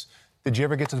this? Did you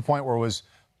ever get to the point where it was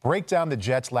break down the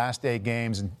Jets' last 8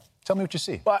 games and tell me what you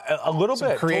see? Well, a little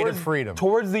bit. Creative freedom.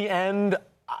 Towards the end,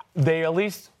 they at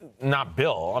least, not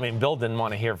Bill. I mean, Bill didn't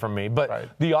want to hear from me,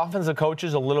 but the offensive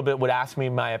coaches a little bit would ask me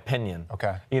my opinion.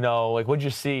 Okay. You know, like, what'd you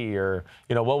see? Or,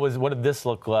 you know, what did this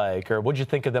look like? Or what'd you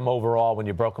think of them overall when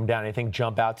you broke them down? Anything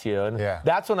jump out to you? And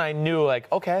that's when I knew,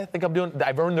 like, okay, I think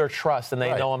I've earned their trust, and they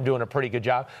know I'm doing a pretty good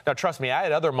job. Now, trust me, I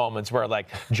had other moments where, like,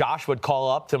 Josh would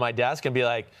call up to my desk and be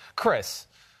like, Chris,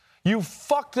 you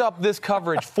fucked up this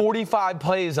coverage 45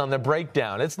 plays on the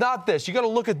breakdown. It's not this. You got to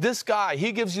look at this guy.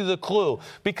 He gives you the clue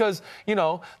because, you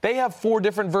know, they have 4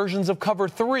 different versions of cover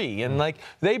 3. And, like,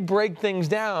 they break things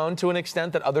down to an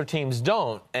extent that other teams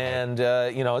don't. And,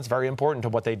 you know, it's very important to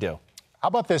what they do. How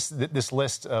about this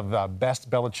list of best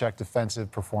Belichick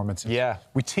defensive performances? Yeah.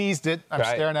 We teased it. I'm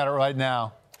staring at it right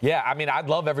now. Yeah, I mean, I'd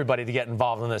love everybody to get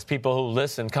involved in this. People who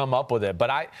listen, come up with it. But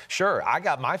I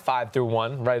got my 5 through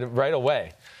 1 right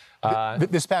away.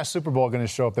 This past Super Bowl going to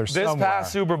show up there somewhere. This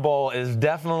past Super Bowl is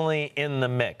definitely in the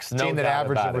mix. No team that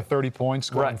averaged over 30 points,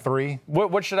 scoring 3.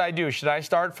 What should I do? Should I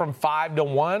start from 5 to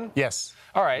 1? Yes.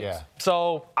 All right. Yeah.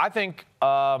 So I think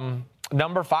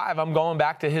number 5, I'm going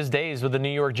back to his days with the New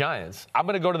York Giants. I'm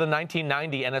going to go to the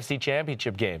 1990 NFC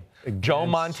Championship game. Joe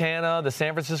Montana, the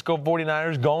San Francisco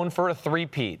 49ers, going for a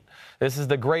 3-peat. This is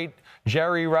the great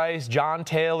Jerry Rice, John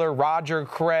Taylor, Roger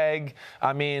Craig.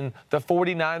 I mean, the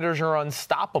 49ers are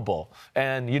unstoppable.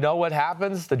 And you know what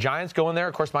happens? The Giants go in there.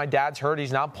 Of course, my dad's hurt.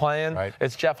 He's not playing.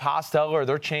 It's Jeff Hostetler.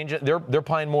 They're changing. They're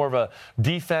playing more of a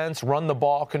defense, run the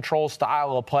ball, control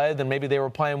style of play than maybe they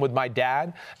were playing with my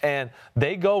dad. And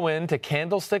they go into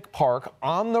Candlestick Park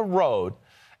on the road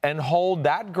and hold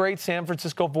that great San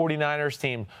Francisco 49ers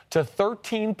team to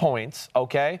 13 points,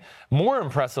 okay? More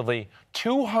impressively,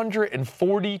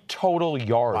 240 total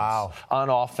yards on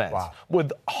offense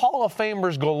with Hall of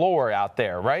Famers galore out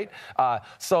there, right?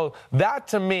 So that,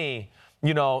 to me,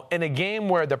 you know, in a game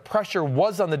where the pressure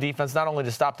was on the defense, not only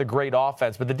to stop the great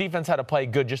offense, but the defense had to play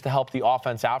good just to help the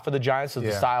offense out for the Giants with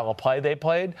the style of play they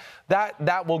played,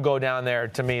 that will go down there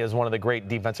to me as one of the great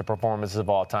defensive performances of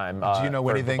all time. Do you know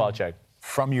anything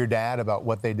from your dad about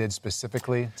what they did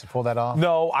specifically to pull that off?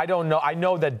 No, I don't know. I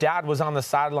know that Dad was on the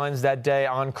sidelines that day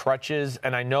on crutches,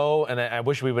 and I know, and I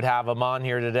wish we would have him on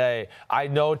here today, I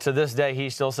know to this day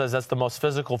he still says that's the most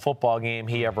physical football game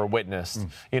he ever witnessed.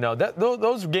 You know,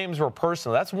 those games were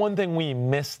personal. That's one thing we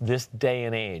miss this day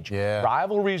and age.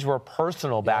 Rivalries were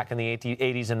personal back in the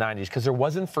 80s and 90s because there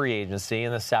wasn't free agency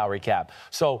and the salary cap.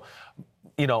 So,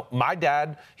 you know, my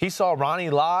dad, he saw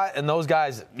Ronnie Lott and those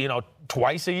guys, you know,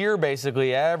 twice a year,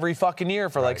 basically, every fucking year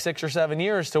for like 6 or 7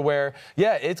 years, to where,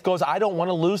 it goes, I don't want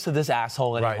to lose to this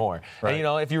asshole anymore. And, you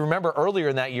know, if you remember earlier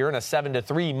in that year in a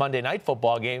 7-3 Monday Night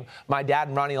Football game, my dad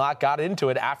and Ronnie Lott got into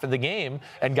it after the game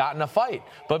and got in a fight.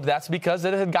 But that's because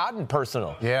it had gotten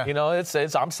personal. You know, it's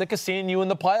I'm sick of seeing you in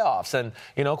the playoffs. And,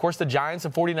 you know, of course, the Giants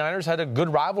and 49ers had a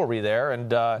good rivalry there. And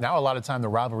now a lot of time the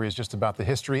rivalry is just about the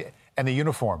history and the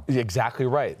uniform. Exactly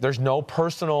right. There's no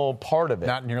personal part of it.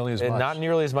 Not nearly as much. Not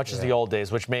nearly as much as the old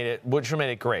days, which made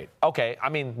it great. Okay, I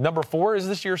mean, number 4 is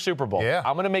this year's Super Bowl.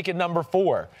 I'm going to make it number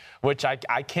 4, which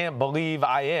I can't believe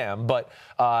I am. But,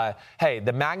 hey,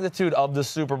 the magnitude of the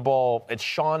Super Bowl, it's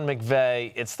Sean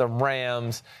McVay, it's the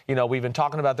Rams. You know, we've been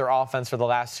talking about their offense for the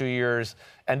last 2 years.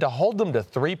 And to hold them to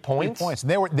 3 points. 3 points.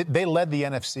 They led the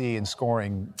NFC in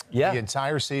scoring the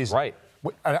entire season. Right.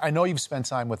 I know you've spent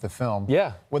time with the film.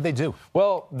 What'd they do?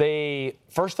 Well, they,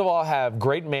 first of all, have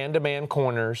great man-to-man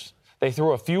corners. They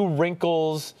threw a few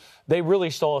wrinkles. They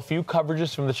really stole a few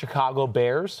coverages from the Chicago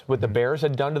Bears, what the Bears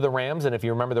had done to the Rams. And if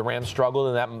you remember, the Rams struggled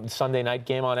in that Sunday night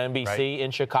game on NBC in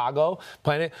Chicago.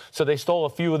 So they stole a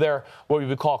few of their, what we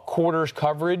would call, quarters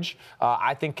coverage.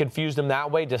 I think confused them that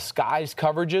way, disguised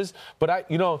coverages. But,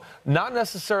 not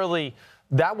necessarily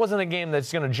that wasn't a game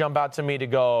that's going to jump out to me to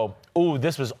go, ooh,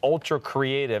 this was ultra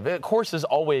creative. Of course, it's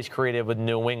always creative with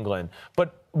New England.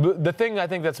 But the thing I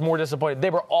think that's more disappointing, they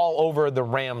were all over the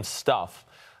Rams stuff.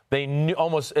 They knew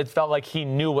almost, it felt like he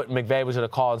knew what McVay was going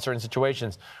to call in certain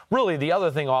situations. Really, the other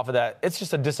thing off of that, it's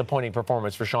just a disappointing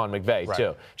performance for Sean McVay,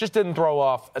 too. Just didn't throw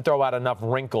out enough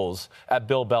wrinkles at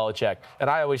Bill Belichick. And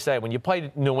I always say, when you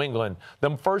play New England,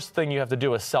 the first thing you have to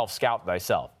do is self-scout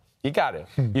thyself. You got it.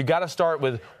 You got to start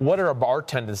with what are our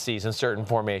tendencies in certain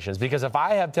formations. Because if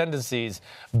I have tendencies,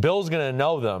 Bill's going to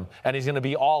know them, and he's going to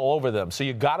be all over them. So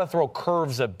you got to throw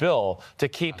curves at Bill to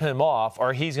keep him off,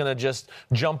 or he's going to just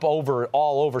jump all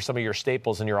over some of your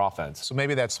staples in your offense. So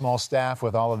maybe that small staff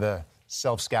with all of the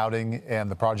self-scouting and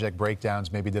the project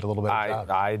breakdowns maybe did a little bit of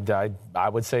job. I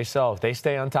would say so. They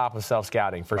stay on top of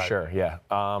self-scouting for sure, yeah.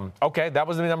 Okay, that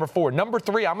was number 4. Number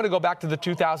 3, I'm going to go back to the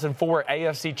 2004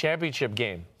 AFC Championship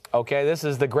game. Okay, this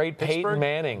is the great Peyton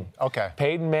Manning. Okay.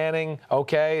 Peyton Manning,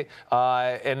 okay.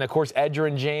 And, of course,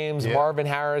 Edgerrin James, Marvin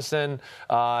Harrison,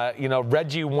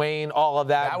 Reggie Wayne, all of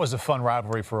that. That was a fun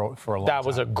rivalry for a long time. That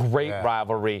was a great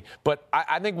rivalry. But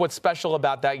I think what's special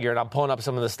about that year, and I'm pulling up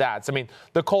some of the stats, I mean,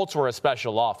 the Colts were a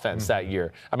special offense that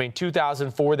year. I mean,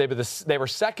 2004, they were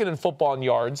second in football in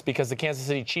yards because the Kansas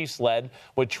City Chiefs led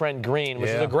with Trent Green,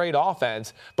 which is a great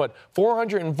offense. But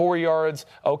 404 yards,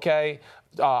 okay.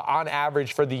 On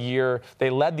average for the year. They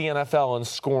led the NFL in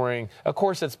scoring. Of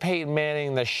course, it's Peyton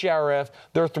Manning, the sheriff.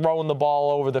 They're throwing the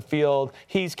ball over the field.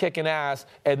 He's kicking ass.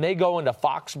 And they go into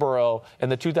Foxborough in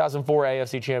the 2004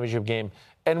 AFC Championship game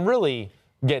and really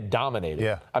get dominated.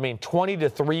 Yeah. I mean,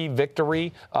 20-3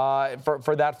 victory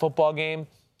for that football game.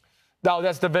 No,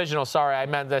 that's divisional. Sorry,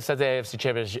 I said the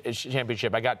AFC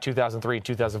Championship. I got 2003,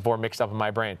 2004 mixed up in my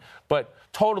brain. But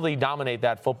totally dominate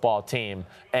that football team.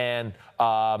 And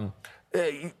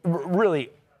really,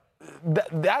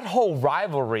 that whole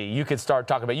rivalry you could start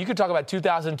talking about. You could talk about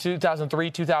 2000, 2003,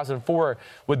 2004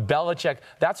 with Belichick.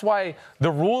 That's why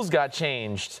the rules got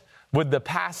changed with the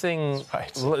passing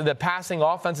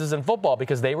offenses in football,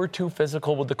 because they were too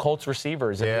physical with the Colts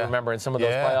receivers, if you remember, in some of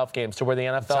those playoff games, to where the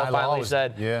NFL finally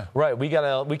said, right, we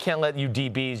can't let you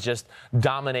DBs just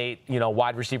dominate,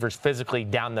 wide receivers physically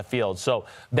down the field. So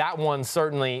that one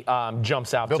certainly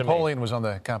jumps out to me. Bill Polian was on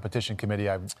the competition committee,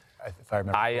 if I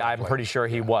remember. I'm pretty sure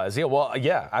he was. Yeah, well,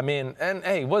 yeah. I mean, and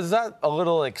hey, was that a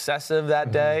little excessive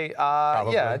that day?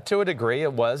 Yeah, to a degree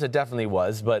it was. It definitely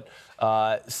was. But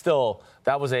still,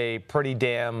 that was a pretty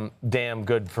damn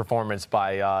good performance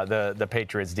by the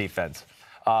Patriots defense.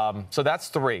 So that's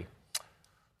 3.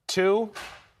 2,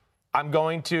 I'm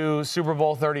going to Super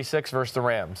Bowl 36 versus the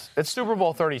Rams. It's Super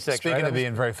Bowl 36, Speaking of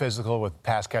being very physical with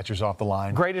pass catchers off the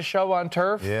line. Greatest show on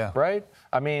turf, right?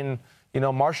 I mean,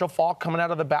 Marshall Faulk coming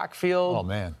out of the backfield. Oh,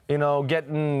 man.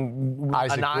 Getting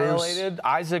annihilated.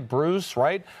 Isaac Bruce,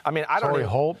 right? I mean, I don't know. Torrey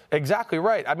Holt. Exactly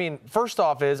right. I mean, first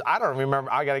off is, I don't remember.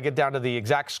 I got to get down to the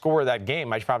exact score of that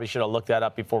game. I probably should have looked that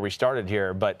up before we started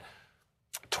here. But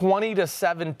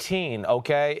 20-17,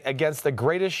 okay, against the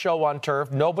greatest show on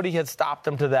turf. Nobody had stopped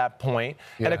them to that point.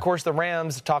 Yeah. And, of course, the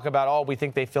Rams talk about, we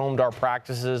think they filmed our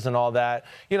practices and all that.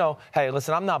 Hey,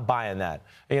 listen, I'm not buying that.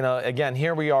 Again,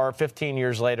 here we are 15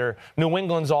 years later. New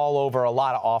England's all over a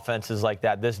lot of offenses like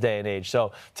that this day and age.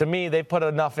 So, to me, they put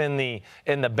enough in the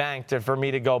bank for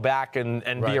me to go back and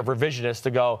be a revisionist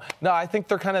to go, no, I think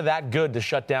they're kind of that good to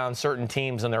shut down certain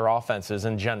teams and their offenses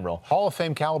in general. Hall of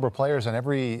Fame caliber players on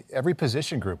every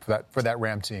position group for that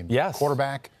Ram team. Yes.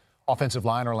 Quarterback, offensive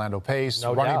line, Orlando Pace.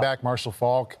 No running doubt. back, Marshall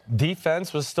Faulk.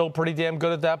 Defense was still pretty damn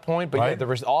good at that point, but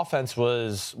the offense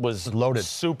was loaded.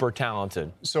 Super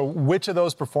talented. So which of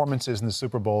those performances in the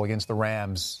Super Bowl against the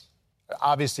Rams,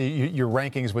 obviously your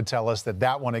rankings would tell us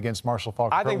that one against Marshall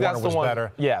Faulk, I think that's the was one.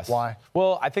 Better. Yes. Why?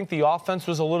 Well, I think the offense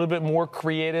was a little bit more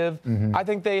creative. Mm-hmm. I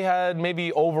think they had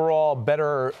maybe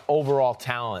better overall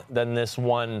talent than this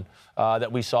one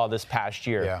that we saw this past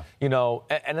year. Yeah.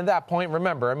 And at that point,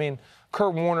 remember, I mean,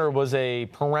 Kurt Warner was a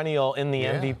perennial in the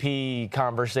MVP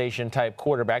conversation type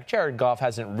quarterback. Jared Goff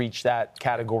hasn't reached that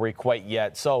category quite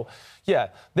yet. So, yeah,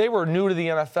 they were new to the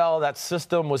NFL. That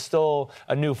system was still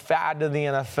a new fad to the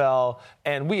NFL,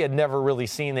 and we had never really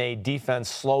seen a defense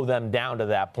slow them down to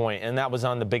that point, and that was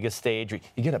on the biggest stage.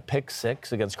 You get a pick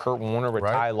 6 against Kurt Warner with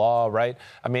Ty Law, right?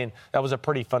 I mean, that was a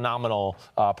pretty phenomenal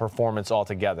performance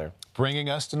altogether. Bringing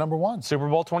us to number 1. Super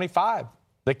Bowl 25.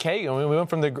 The K. I mean, we went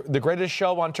from the greatest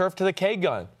show on turf to the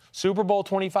K-Gun. Super Bowl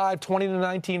 25,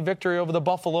 20-19 victory over the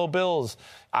Buffalo Bills.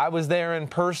 I was there in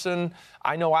person.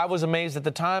 I know I was amazed at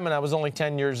the time, and I was only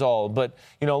 10 years old. But,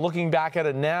 looking back at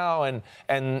it now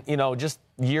and just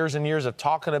years and years of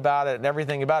talking about it and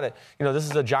everything about it, this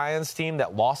is a Giants team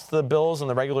that lost to the Bills in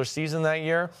the regular season that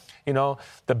year.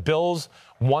 The Bills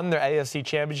won their AFC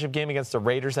Championship game against the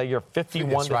Raiders that year,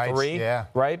 51-3. Yeah.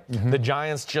 Right? Mm-hmm. The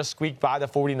Giants just squeaked by the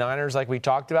 49ers like we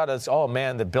talked about. It's, oh,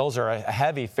 man, the Bills are a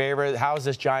heavy favorite. How is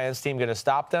this Giants team going to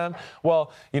stop them?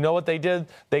 Well, you know what they did?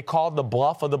 They called the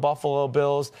bluff of the Buffalo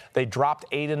Bills. They dropped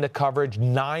 8 into coverage,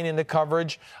 9 into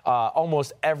coverage,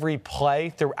 almost every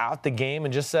play throughout the game,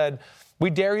 and just said,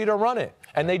 we dare you to run it.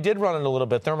 And they did run it a little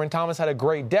bit. Thurman Thomas had a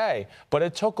great day, but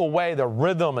it took away the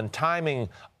rhythm and timing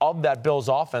of that Bills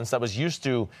offense that was used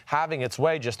to having its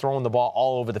way, just throwing the ball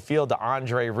all over the field to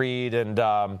Andre Reed and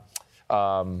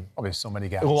there's so many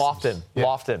guys. Lofton.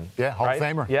 Yeah, Hall of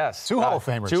Famer. Yes. 2 Hall of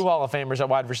Famers. 2 Hall of Famers at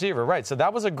wide receiver, right. So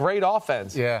that was a great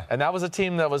offense. Yeah. And that was a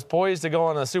team that was poised to go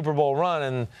on a Super Bowl run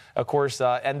and, of course,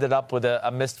 ended up with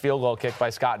a missed field goal kick by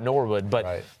Scott Norwood.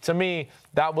 But to me,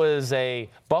 that was a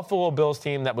Buffalo Bills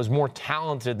team that was more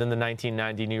talented than the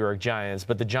 1990 New York Giants.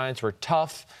 But the Giants were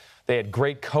tough. They had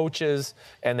great coaches,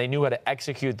 and they knew how to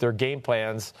execute their game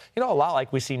plans, a lot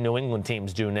like we see New England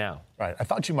teams do now. Right. I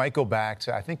thought you might go back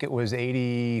to, I think it was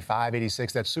 85,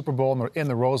 86, that Super Bowl in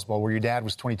the Rose Bowl where your dad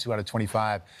was 22 out of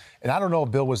 25. And I don't know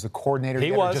if Bill was the coordinator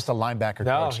or just a linebacker coach.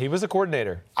 No, he was a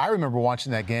coordinator. I remember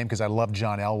watching that game because I loved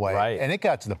John Elway. Right. And it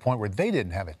got to the point where they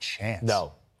didn't have a chance.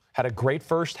 No. Had a great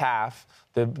first half.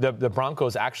 The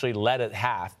Broncos actually led at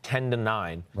half,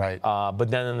 10-9. Right.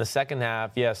 But then in the second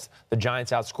half, yes, the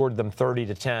Giants outscored them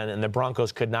 30-10, and the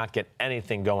Broncos could not get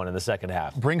anything going in the second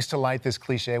half. Brings to light this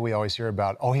cliche we always hear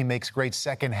about, he makes great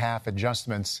second half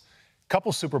adjustments.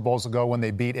 Couple Super Bowls ago when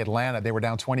they beat Atlanta, they were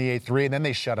down 28-3, and then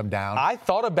they shut them down. I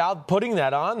thought about putting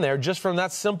that on there just from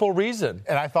that simple reason.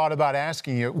 And I thought about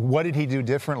asking you, what did he do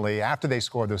differently after they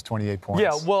scored those 28 points?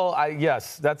 Yeah, well,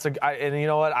 yes, and you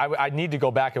know what? I need to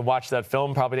go back and watch that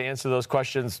film probably to answer those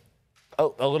questions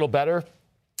a little better.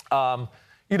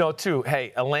 Too,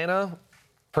 hey, Atlanta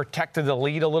protected the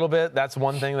lead a little bit. That's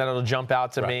one thing that'll jump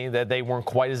out to me, that they weren't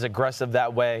quite as aggressive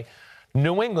that way.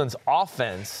 New England's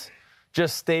offense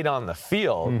just stayed on the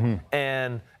field. Mm-hmm.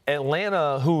 And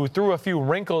Atlanta, who threw a few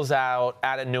wrinkles out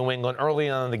at New England early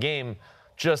on in the game,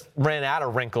 just ran out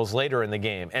of wrinkles later in the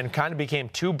game and kind of became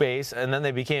too base, and then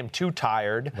they became too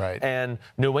tired. Right. And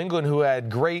New England, who had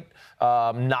great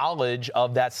knowledge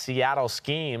of that Seattle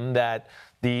scheme that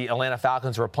the Atlanta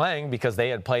Falcons were playing because they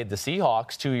had played the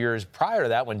Seahawks 2 years prior to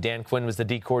that when Dan Quinn was the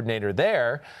D coordinator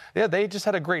there. Yeah, they just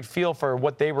had a great feel for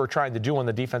what they were trying to do on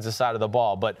the defensive side of the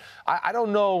ball. But I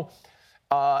don't know.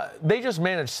 They just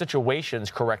managed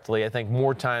situations correctly, I think,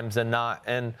 more times than not.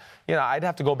 And, I'd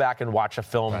have to go back and watch a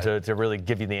film to really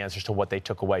give you the answers to what they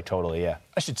took away totally, yeah.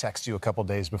 I should text you a couple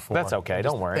days before. That's okay.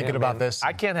 Don't worry. Thinking about this.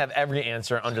 I can't have every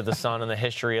answer under the sun in the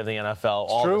history of the NFL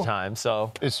all the time.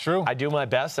 So it's true. I do my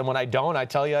best, and when I don't, I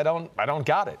tell you I don't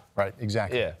got it. Right,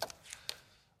 exactly. Yeah.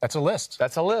 That's a list.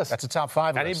 That's a list. That's a top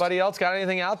 5 list. Anybody else got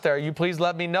anything out there, you please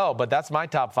let me know. But that's my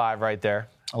top 5 right there.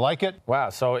 I like it. Wow.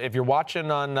 So if you're watching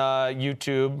on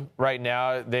YouTube right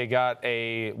now, we got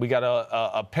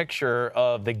a picture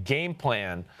of the game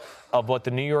plan of what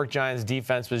the New York Giants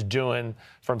defense was doing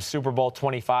from Super Bowl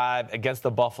 25 against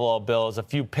the Buffalo Bills. A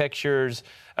few pictures,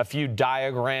 a few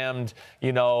diagrammed,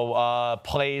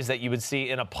 plays that you would see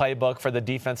in a playbook for the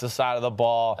defensive side of the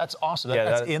ball. That's awesome.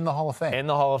 That's in the Hall of Fame. In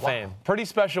the Hall of Fame. Pretty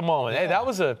special moment. Yeah. Hey,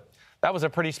 that was a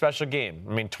pretty special game.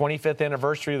 I mean, 25th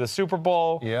anniversary of the Super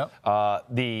Bowl. Yeah.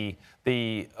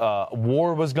 The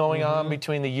war was going on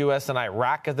between the U.S. and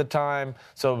Iraq at the time,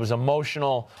 so it was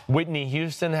emotional. Whitney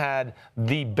Houston had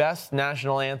the best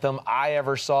national anthem I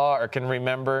ever saw or can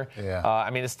remember. Yeah.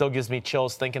 It still gives me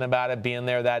chills thinking about it, being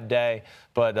there that day.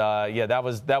 But, that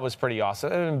was pretty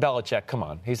awesome. And Belichick, come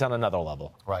on, he's on another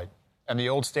level. Right. And the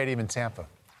old stadium in Tampa.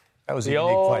 That was a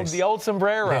unique place. The old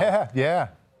sombrero. Yeah,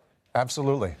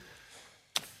 absolutely.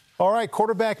 All right,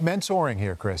 quarterback mentoring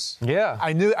here, Chris. Yeah.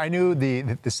 I knew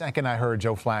the second I heard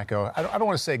Joe Flacco, I don't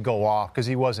want to say go off because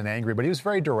he wasn't angry, but he was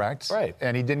very direct. Right.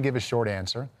 And he didn't give a short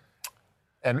answer.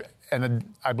 And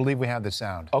I believe we have the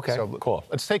sound. Okay, so cool.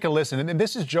 Let's take a listen. And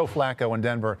this is Joe Flacco in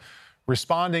Denver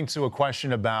responding to a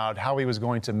question about how he was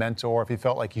going to mentor, if he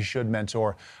felt like he should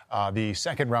mentor the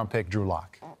second-round pick, Drew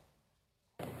Lock.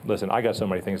 Listen, I got so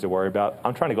many things to worry about.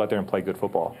 I'm trying to go out there and play good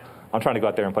football. I'm trying to go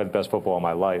out there and play the best football of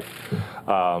my life.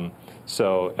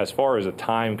 So as far as a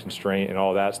time constraint and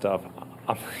all that stuff,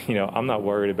 I'm not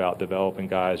worried about developing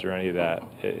guys or any of that.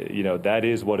 That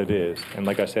is what it is. And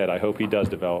like I said, I hope he does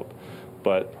develop.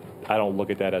 But I don't look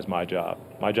at that as my job.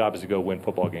 My job is to go win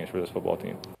football games for this football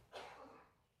team.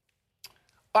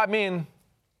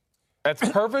 That's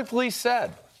perfectly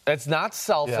said. It's not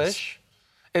selfish.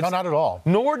 Yes. No, not at all.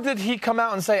 Nor did he come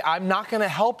out and say, I'm not going to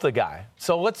help the guy.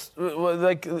 So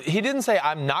he didn't say,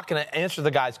 I'm not going to answer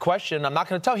the guy's question. I'm not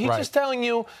going to tell. He's just telling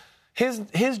you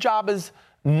his job is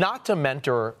not to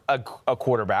mentor a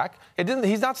quarterback.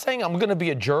 He's not saying I'm going to be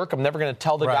a jerk. I'm never going to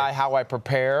tell the guy how I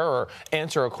prepare or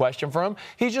answer a question for him.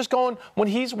 He's just going, when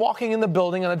he's walking in the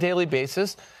building on a daily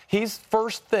basis, his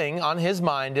first thing on his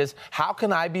mind is, how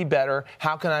can I be better?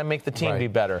 How can I make the team be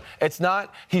better? It's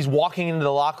not he's walking into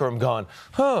the locker room going,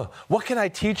 what can I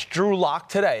teach Drew Lock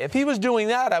today? If he was doing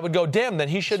that, I would go, damn, then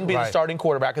he shouldn't be the starting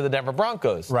quarterback of the Denver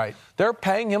Broncos. Right. They're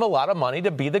paying him a lot of money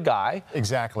to be the guy.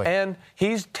 Exactly. And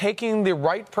he's taking the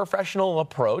right professional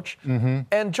approach. Mm-hmm.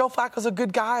 And Joe Flacco's a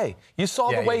good guy. You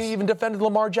saw the way he even defended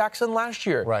Lamar Jackson last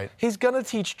year. Right. He's going to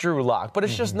teach Drew Lock, but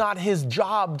it's just not his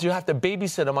job to have to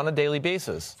babysit him on a daily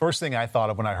basis. First thing I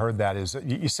thought of when I heard that is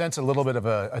you sense a little bit of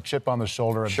a chip on the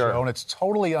shoulder of Joe, and it's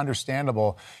totally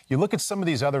understandable. You look at some of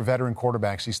these other veteran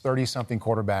quarterbacks, these 30-something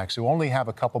quarterbacks who only have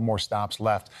a couple more stops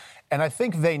left, and I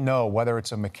think they know, whether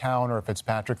it's a McCown or a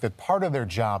Fitzpatrick, that part of their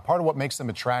job, part of what makes them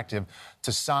attractive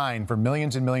to sign for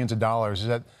millions and millions of dollars is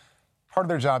that part of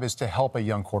their job is to help a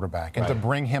young quarterback and to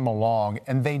bring him along,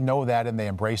 and they know that and they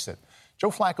embrace it. Joe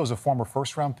Flacco is a former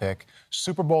first-round pick,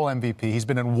 Super Bowl MVP. He's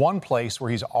been in one place where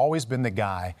he's always been the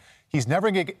guy. He's never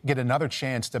going to get another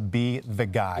chance to be the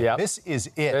guy. Yep. This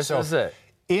is it. This is it.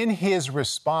 In his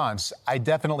response, I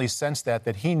definitely sense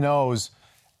that he knows,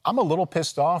 I'm a little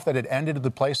pissed off that it ended at the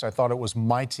place I thought it was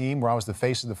my team, where I was the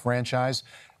face of the franchise.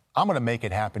 I'm going to make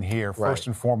it happen here, first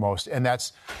and foremost. And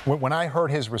that's, when I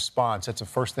heard his response, that's the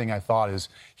first thing I thought is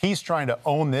he's trying to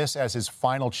own this as his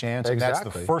final chance. And that's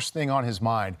the first thing on his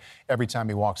mind every time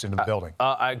he walks into the building.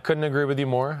 I couldn't agree with you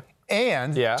more.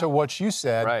 And to what you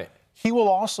said, he will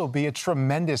also be a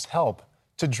tremendous help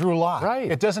to Drew Lock. Right.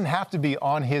 It doesn't have to be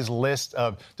on his list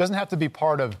doesn't have to be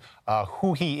part of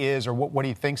who he is or what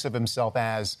he thinks of himself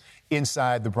as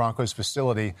inside the Broncos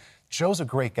facility. Joe's a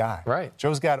great guy. Right.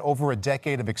 Joe's got over a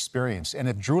decade of experience. And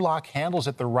if Drew Lock handles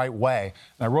it the right way,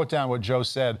 and I wrote down what Joe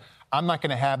said, I'm not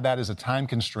going to have that as a time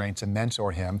constraint to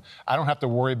mentor him. I don't have to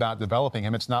worry about developing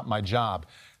him. It's not my job.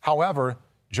 However,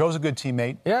 Joe's a good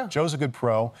teammate. Yeah. Joe's a good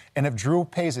pro. And if Drew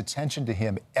pays attention to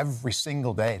him every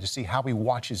single day to see how he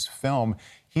watches film,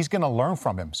 he's going to learn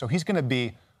from him. So he's going to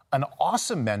be an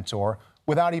awesome mentor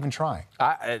without even trying.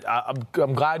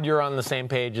 I'm glad you're on the same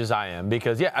page as I am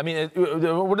because,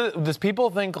 does people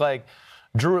think like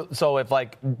Drew, so if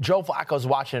like Joe Flacco's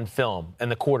watching film in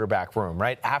the quarterback room,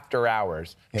 right, after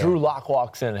hours, Drew Lock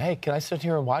walks in, hey, can I sit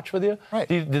here and watch with you? Right.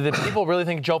 Do the people really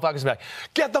think Joe Flacco's like,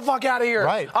 get the fuck out of here.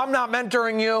 Right. I'm not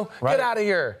mentoring you. Right. Get out of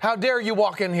here. How dare you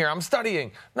walk in here? I'm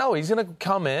studying. No, he's going to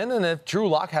come in, and if Drew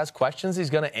Lock has questions, he's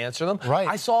going to answer them. Right.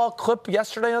 I saw a clip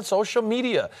yesterday on social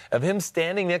media of him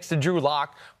standing next to Drew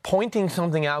Lock, pointing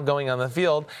something out going on the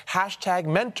field,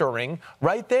 #mentoring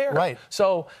right there. Right.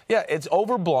 So, yeah, it's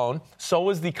overblown. So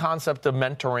is the concept of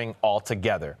mentoring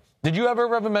altogether. Did you ever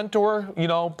have a mentor,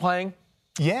 playing?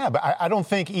 Yeah, but I don't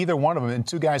think either one of them, and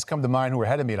two guys come to mind who were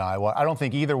ahead of me at Iowa, I don't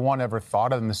think either one ever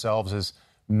thought of themselves as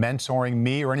mentoring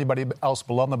me or anybody else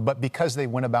below them, but because they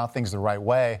went about things the right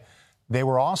way, they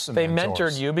were awesome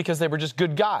mentors. Mentored you because they were just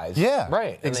good guys. Yeah,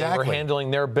 right. And exactly. they were handling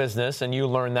their business, and you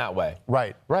learned that way.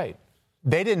 Right. Right.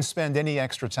 They didn't spend any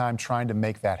extra time trying to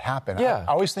make that happen. Yeah.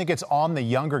 I always think it's on the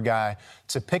younger guy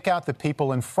to pick out the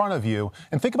people in front of you.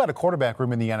 And think about a quarterback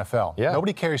room in the NFL. Yeah.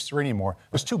 Nobody carries three anymore.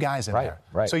 There's two guys in there.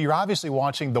 Right. So you're obviously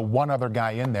watching the one other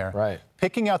guy in there. Right.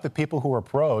 Picking out the people who are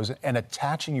pros and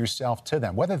attaching yourself to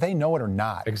them, whether they know it or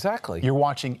not. Exactly. You're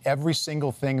watching every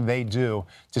single thing they do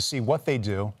to see what they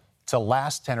do to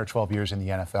last 10 or 12 years in the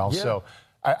NFL. Yeah. So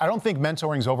I don't think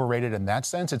mentoring is overrated in that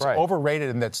sense. It's overrated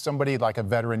in that somebody like a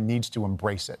veteran needs to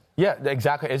embrace it. Yeah,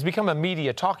 exactly. It's become a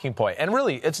media talking point. And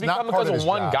really, it's become because of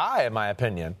one guy, in my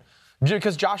opinion.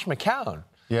 Because Josh McCown.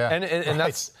 Yeah.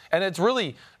 And it's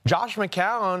really Josh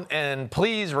McCown, and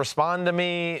please respond to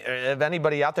me if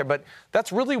anybody out there, but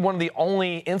that's really one of the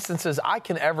only instances I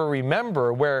can ever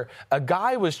remember where a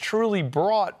guy was truly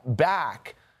brought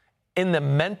back in the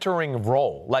mentoring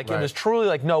role. Like, it was truly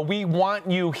like, no, we want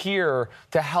you here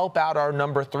to help out our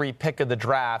number 3 pick of the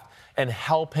draft and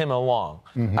help him along.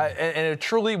 Mm-hmm. And it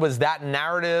truly was that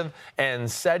narrative and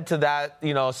said to that,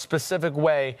 specific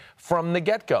way from the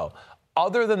get-go.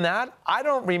 Other than that, I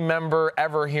don't remember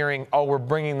ever hearing, we're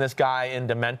bringing this guy in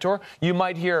to mentor. You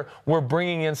might hear, we're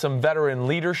bringing in some veteran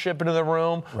leadership into the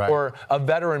room or a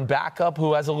veteran backup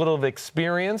who has a little of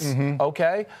experience,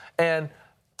 okay? And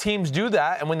teams do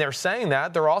that, and when they're saying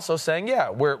that, they're also saying,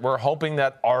 yeah, we're hoping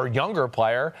that our younger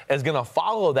player is going to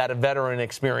follow that veteran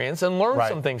experience and learn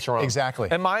some things from him. Exactly.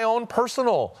 In my own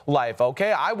personal life,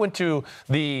 okay, I went to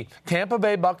the Tampa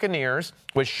Bay Buccaneers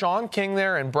with Sean King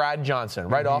there and Brad Johnson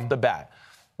right off the bat.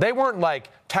 They weren't like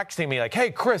texting me like, hey,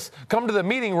 Chris, come to the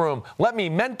meeting room. Let me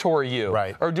mentor you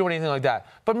or do anything like that.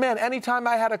 But, man, anytime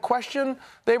I had a question,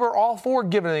 they were all for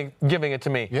giving it to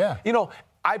me. Yeah. You know,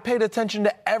 I paid attention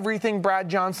to everything Brad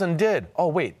Johnson did. Oh,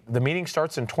 wait, the meeting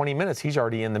starts in 20 minutes. He's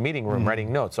already in the meeting room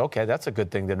writing notes. Okay, that's a good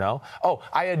thing to know. Oh,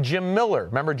 I had Jim Miller.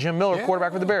 Remember Jim Miller,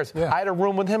 quarterback for the Bears? Yeah. I had a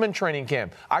room with him in training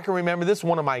camp. I can remember this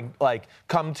one of my,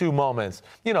 come-to moments.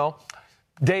 You know,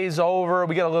 day's over,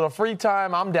 we get a little free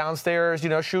time. I'm downstairs,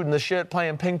 shooting the shit,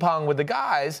 playing ping pong with the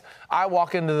guys. I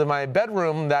walk into my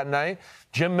bedroom that night.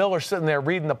 Jim Miller's sitting there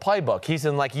reading the playbook. He's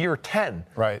in year 10.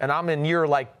 Right. And I'm in year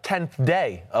 10th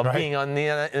day of being in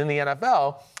the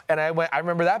NFL. And I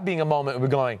remember that being a moment we're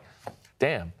going,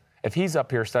 damn, if he's up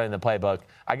here studying the playbook,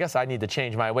 I guess I need to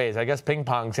change my ways. I guess ping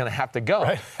pong's going to have to go.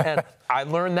 Right. And I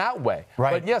learned that way.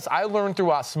 Right. But yes, I learned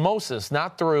through osmosis,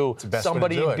 not through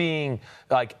somebody being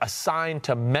assigned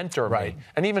to mentor me.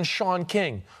 And even Sean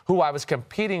King, who I was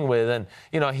competing with,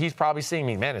 and he's probably seeing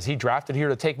me, man, is he drafted here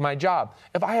to take my job?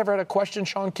 If I ever had a question,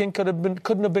 Sean King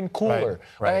couldn't have been cooler.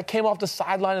 Right. I came off the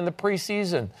sideline in the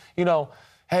preseason,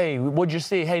 hey, what'd you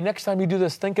see? Hey, next time you do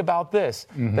this, think about this.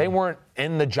 They weren't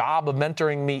in the job of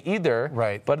mentoring me either.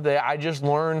 Right. But I just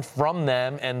learned from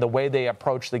them and the way they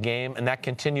approach the game, and that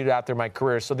continued out through my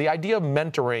career. So the idea of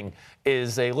mentoring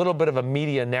is a little bit of a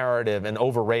media narrative and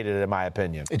overrated, in my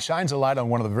opinion. It shines a light on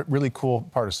one of the really cool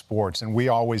part of sports, and we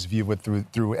always view it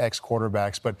through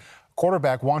ex-quarterbacks. But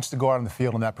quarterback wants to go out on the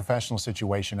field in that professional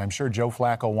situation. I'm sure Joe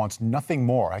Flacco wants nothing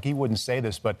more. He wouldn't say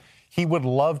this, but he would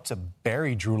love to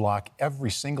bury Drew Lock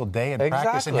every single day in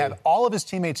practice and have all of his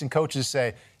teammates and coaches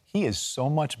say, he is so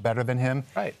much better than him.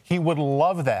 Right. He would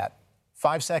love that.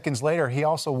 5 seconds later, he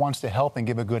also wants to help and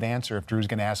give a good answer if Drew's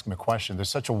going to ask him a question. There's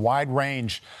such a wide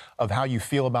range of how you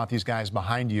feel about these guys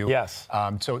behind you. Yes.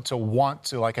 To want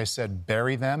to, like I said,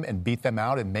 bury them and beat them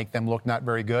out and make them look not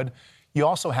very good. You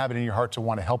also have it in your heart to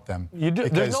want to help them. You do.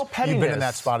 There's no pettiness. You've been in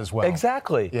that spot as well.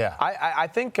 Exactly. Yeah. I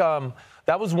think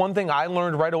that was one thing I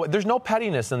learned right away. There's no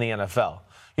pettiness in the NFL.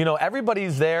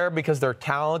 Everybody's there because they're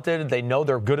talented. They know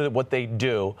they're good at what they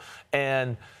do.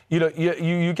 And,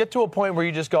 you get to a point where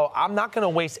you just go, I'm not going to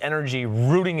waste energy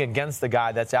rooting against the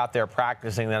guy that's out there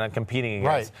practicing that I'm competing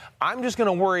against. Right. I'm just going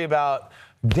to worry about,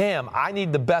 damn, I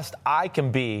need the best I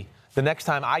can be the next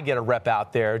time I get a rep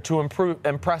out there to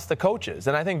impress the coaches.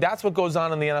 And I think that's what goes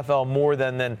on in the NFL more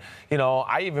than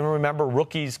I even remember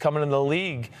rookies coming into the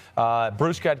league.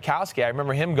 Bruce Gradkowski, I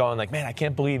remember him going man, I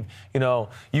can't believe,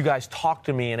 you guys talked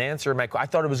to me and answered my question.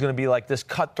 I thought it was going to be like this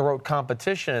cutthroat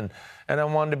competition. And I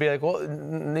wanted to be like, well,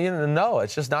 no,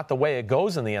 it's just not the way it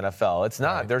goes in the NFL. It's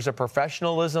not. Right. There's a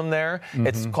professionalism there.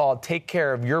 It's called take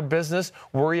care of your business,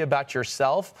 worry about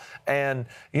yourself. And,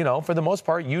 for the most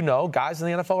part, guys in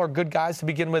the NFL are good guys to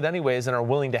begin with anyways and are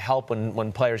willing to help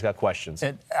when players got questions.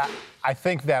 And I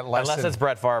think that lesson... Unless it's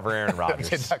Brett Favre or Aaron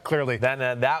Rodgers. Clearly. Then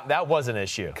that was an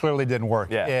issue. Clearly didn't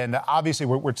work. Yeah. And obviously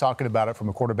we're talking about it from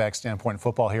a quarterback standpoint in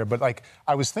football here. But,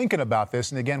 I was thinking about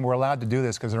this, and again, we're allowed to do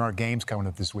this because there aren't games coming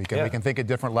up this weekend. Yeah. We can think at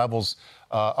different levels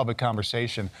of a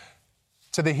conversation.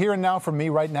 To the here and now for me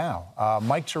right now,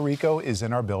 Mike Tirico is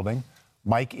in our building.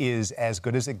 Mike is as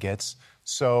good as it gets.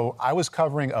 So I was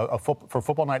covering for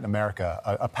Football Night in America,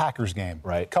 a Packers game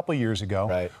a couple of years ago.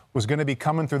 Right. Was going to be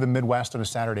coming through the Midwest on a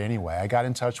Saturday anyway. I got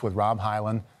in touch with Rob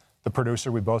Hyland, the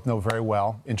producer we both know very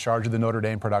well, in charge of the Notre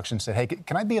Dame production, said, hey,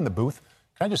 can I be in the booth?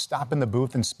 Can I just stop in the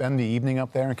booth and spend the evening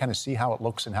up there and kind of see how it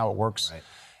looks and how it works? Right.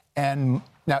 And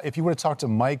now, if you would have talked to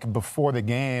Mike before the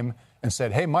game and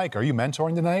said, hey, Mike, are you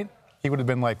mentoring tonight? He would have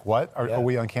been like, what? Are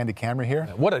we on candid camera here?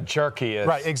 What a jerk he is.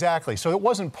 Right, exactly. So it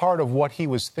wasn't part of what he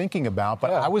was thinking about,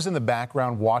 but I was in the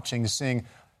background watching, seeing,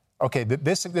 okay,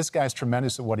 this guy's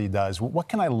tremendous at what he does. What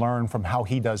can I learn from how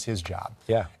he does his job?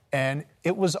 Yeah. And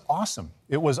it was awesome.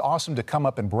 It was awesome to come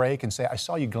up and break and say, I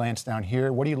saw you glance down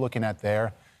here. What are you looking at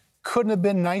there? Couldn't have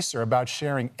been nicer about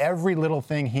sharing every little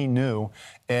thing he knew.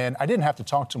 And I didn't have to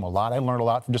talk to him a lot. I learned a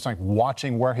lot from just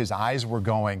watching where his eyes were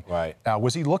going. Right.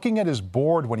 Was he looking at his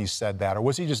board when he said that, or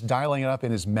was he just dialing it up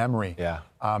in his memory? Yeah.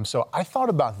 So I thought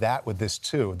about that with this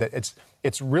too, that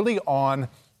it's really on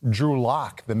Drew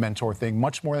Lock, the mentor thing,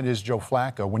 much more than it is Joe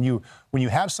Flacco. When you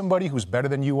have somebody who's better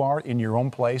than you are in your own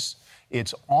place,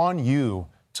 it's on you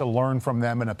to learn from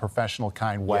them in a professional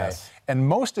kind way. Yes. And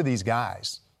most of these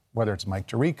guys, whether it's Mike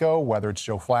Tirico, whether it's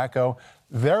Joe Flacco,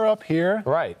 They're up here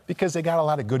right because they got a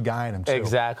lot of good guy in them, too.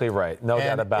 Exactly right. No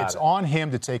doubt about it. It's on him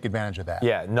to take advantage of that.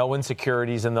 Yeah, no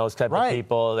insecurities in those type of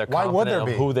people. They're confident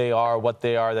of who they are, what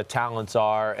they are, the talents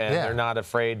are, and they're not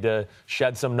afraid to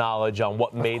shed some knowledge on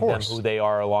what made them who they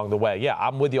are along the way. Yeah,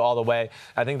 I'm with you all the way.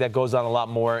 I think that goes on a lot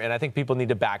more, and I think people need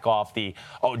to back off the,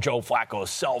 Joe Flacco is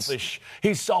selfish.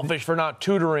 He's selfish for not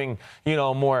tutoring,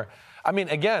 more. I mean,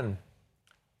 again,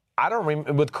 I don't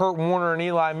remember with Kurt Warner and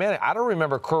Eli Manning. I don't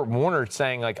remember Kurt Warner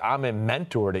saying I'm a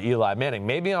mentor to Eli Manning.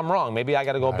 Maybe I'm wrong. Maybe I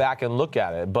got to go back and look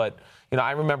at it. But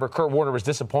I remember Kurt Warner was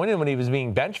disappointed when he was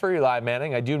being benched for Eli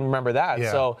Manning. I do remember that.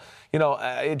 Yeah. So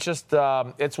it's just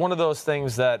it's one of those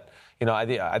things that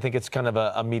I think it's kind of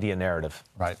a media narrative.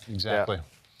 Right. Exactly.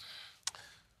 Yeah.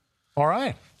 All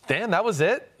right, Dan, that was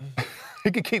it.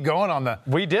 You could keep going on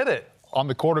We did it. On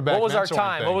the quarterback. What was our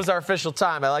time? What was our official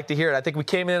time? I like to hear it. I think we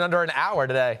came in under an hour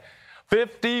today.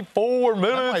 54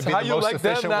 minutes. How you like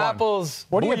them apples?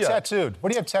 What do you have tattooed? What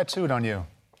do you have tattooed on you?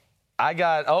 I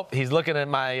got, he's looking at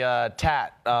my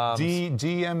tat.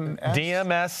 DMS?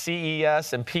 DMS,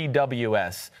 CES, and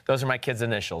PWS. Those are my kids'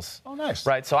 initials. Oh, nice.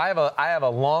 Right, so I have a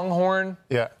Longhorn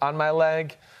on my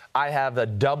leg. I have the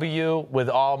W with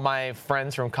all my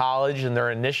friends from college and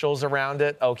their initials around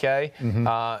it, okay?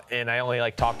 Mm-hmm. And I only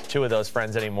talk to 2 of those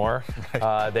friends anymore.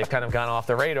 They've kind of gone off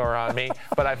the radar on me.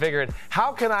 But I figured,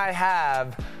 how can I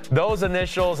have those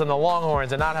initials and the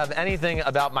Longhorns and not have anything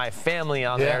about my family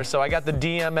on there? So I got the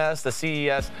DMS, the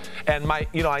CES, and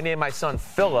I named my son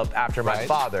Philip after my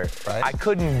father. Right. I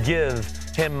couldn't give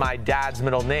him my dad's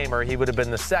middle name or he would have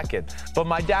been the second. But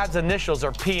my dad's initials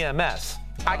are PMS.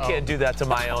 I can't do that to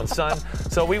my own son.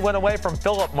 So we went away from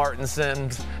Philip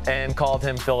Martinson and called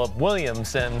him Philip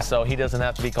Williamson so he doesn't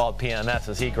have to be called PMS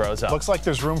as he grows up. Looks like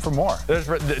there's room for more.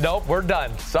 Nope, we're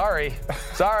done. Sorry,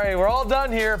 we're all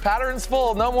done here. Pattern's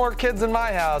full. No more kids in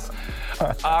my house.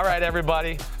 All right,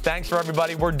 everybody. Thanks for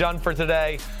everybody. We're done for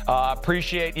today.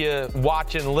 Appreciate you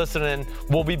watching, listening.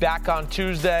 We'll be back on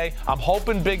Tuesday. I'm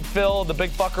hoping Big Phil, the big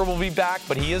fucker, will be back,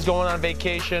 but he is going on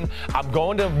vacation. I'm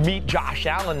going to meet Josh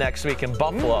Allen next week in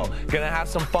Buffalo. Gonna have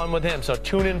some fun with him, so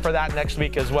tune in for that next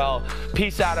week as well.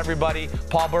 Peace out, everybody.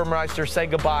 Paul Burmeister, say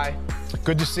goodbye.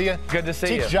 Good to see you. Good to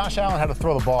see you. Teach Josh Allen how to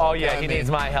throw the ball. Oh, yeah, he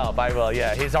needs my help. I will,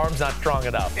 yeah. His arm's not strong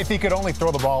enough. If he could only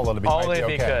throw the ball a little bit. Only if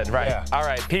he could, right. Yeah. All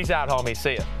right, peace out, homie.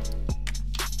 See ya.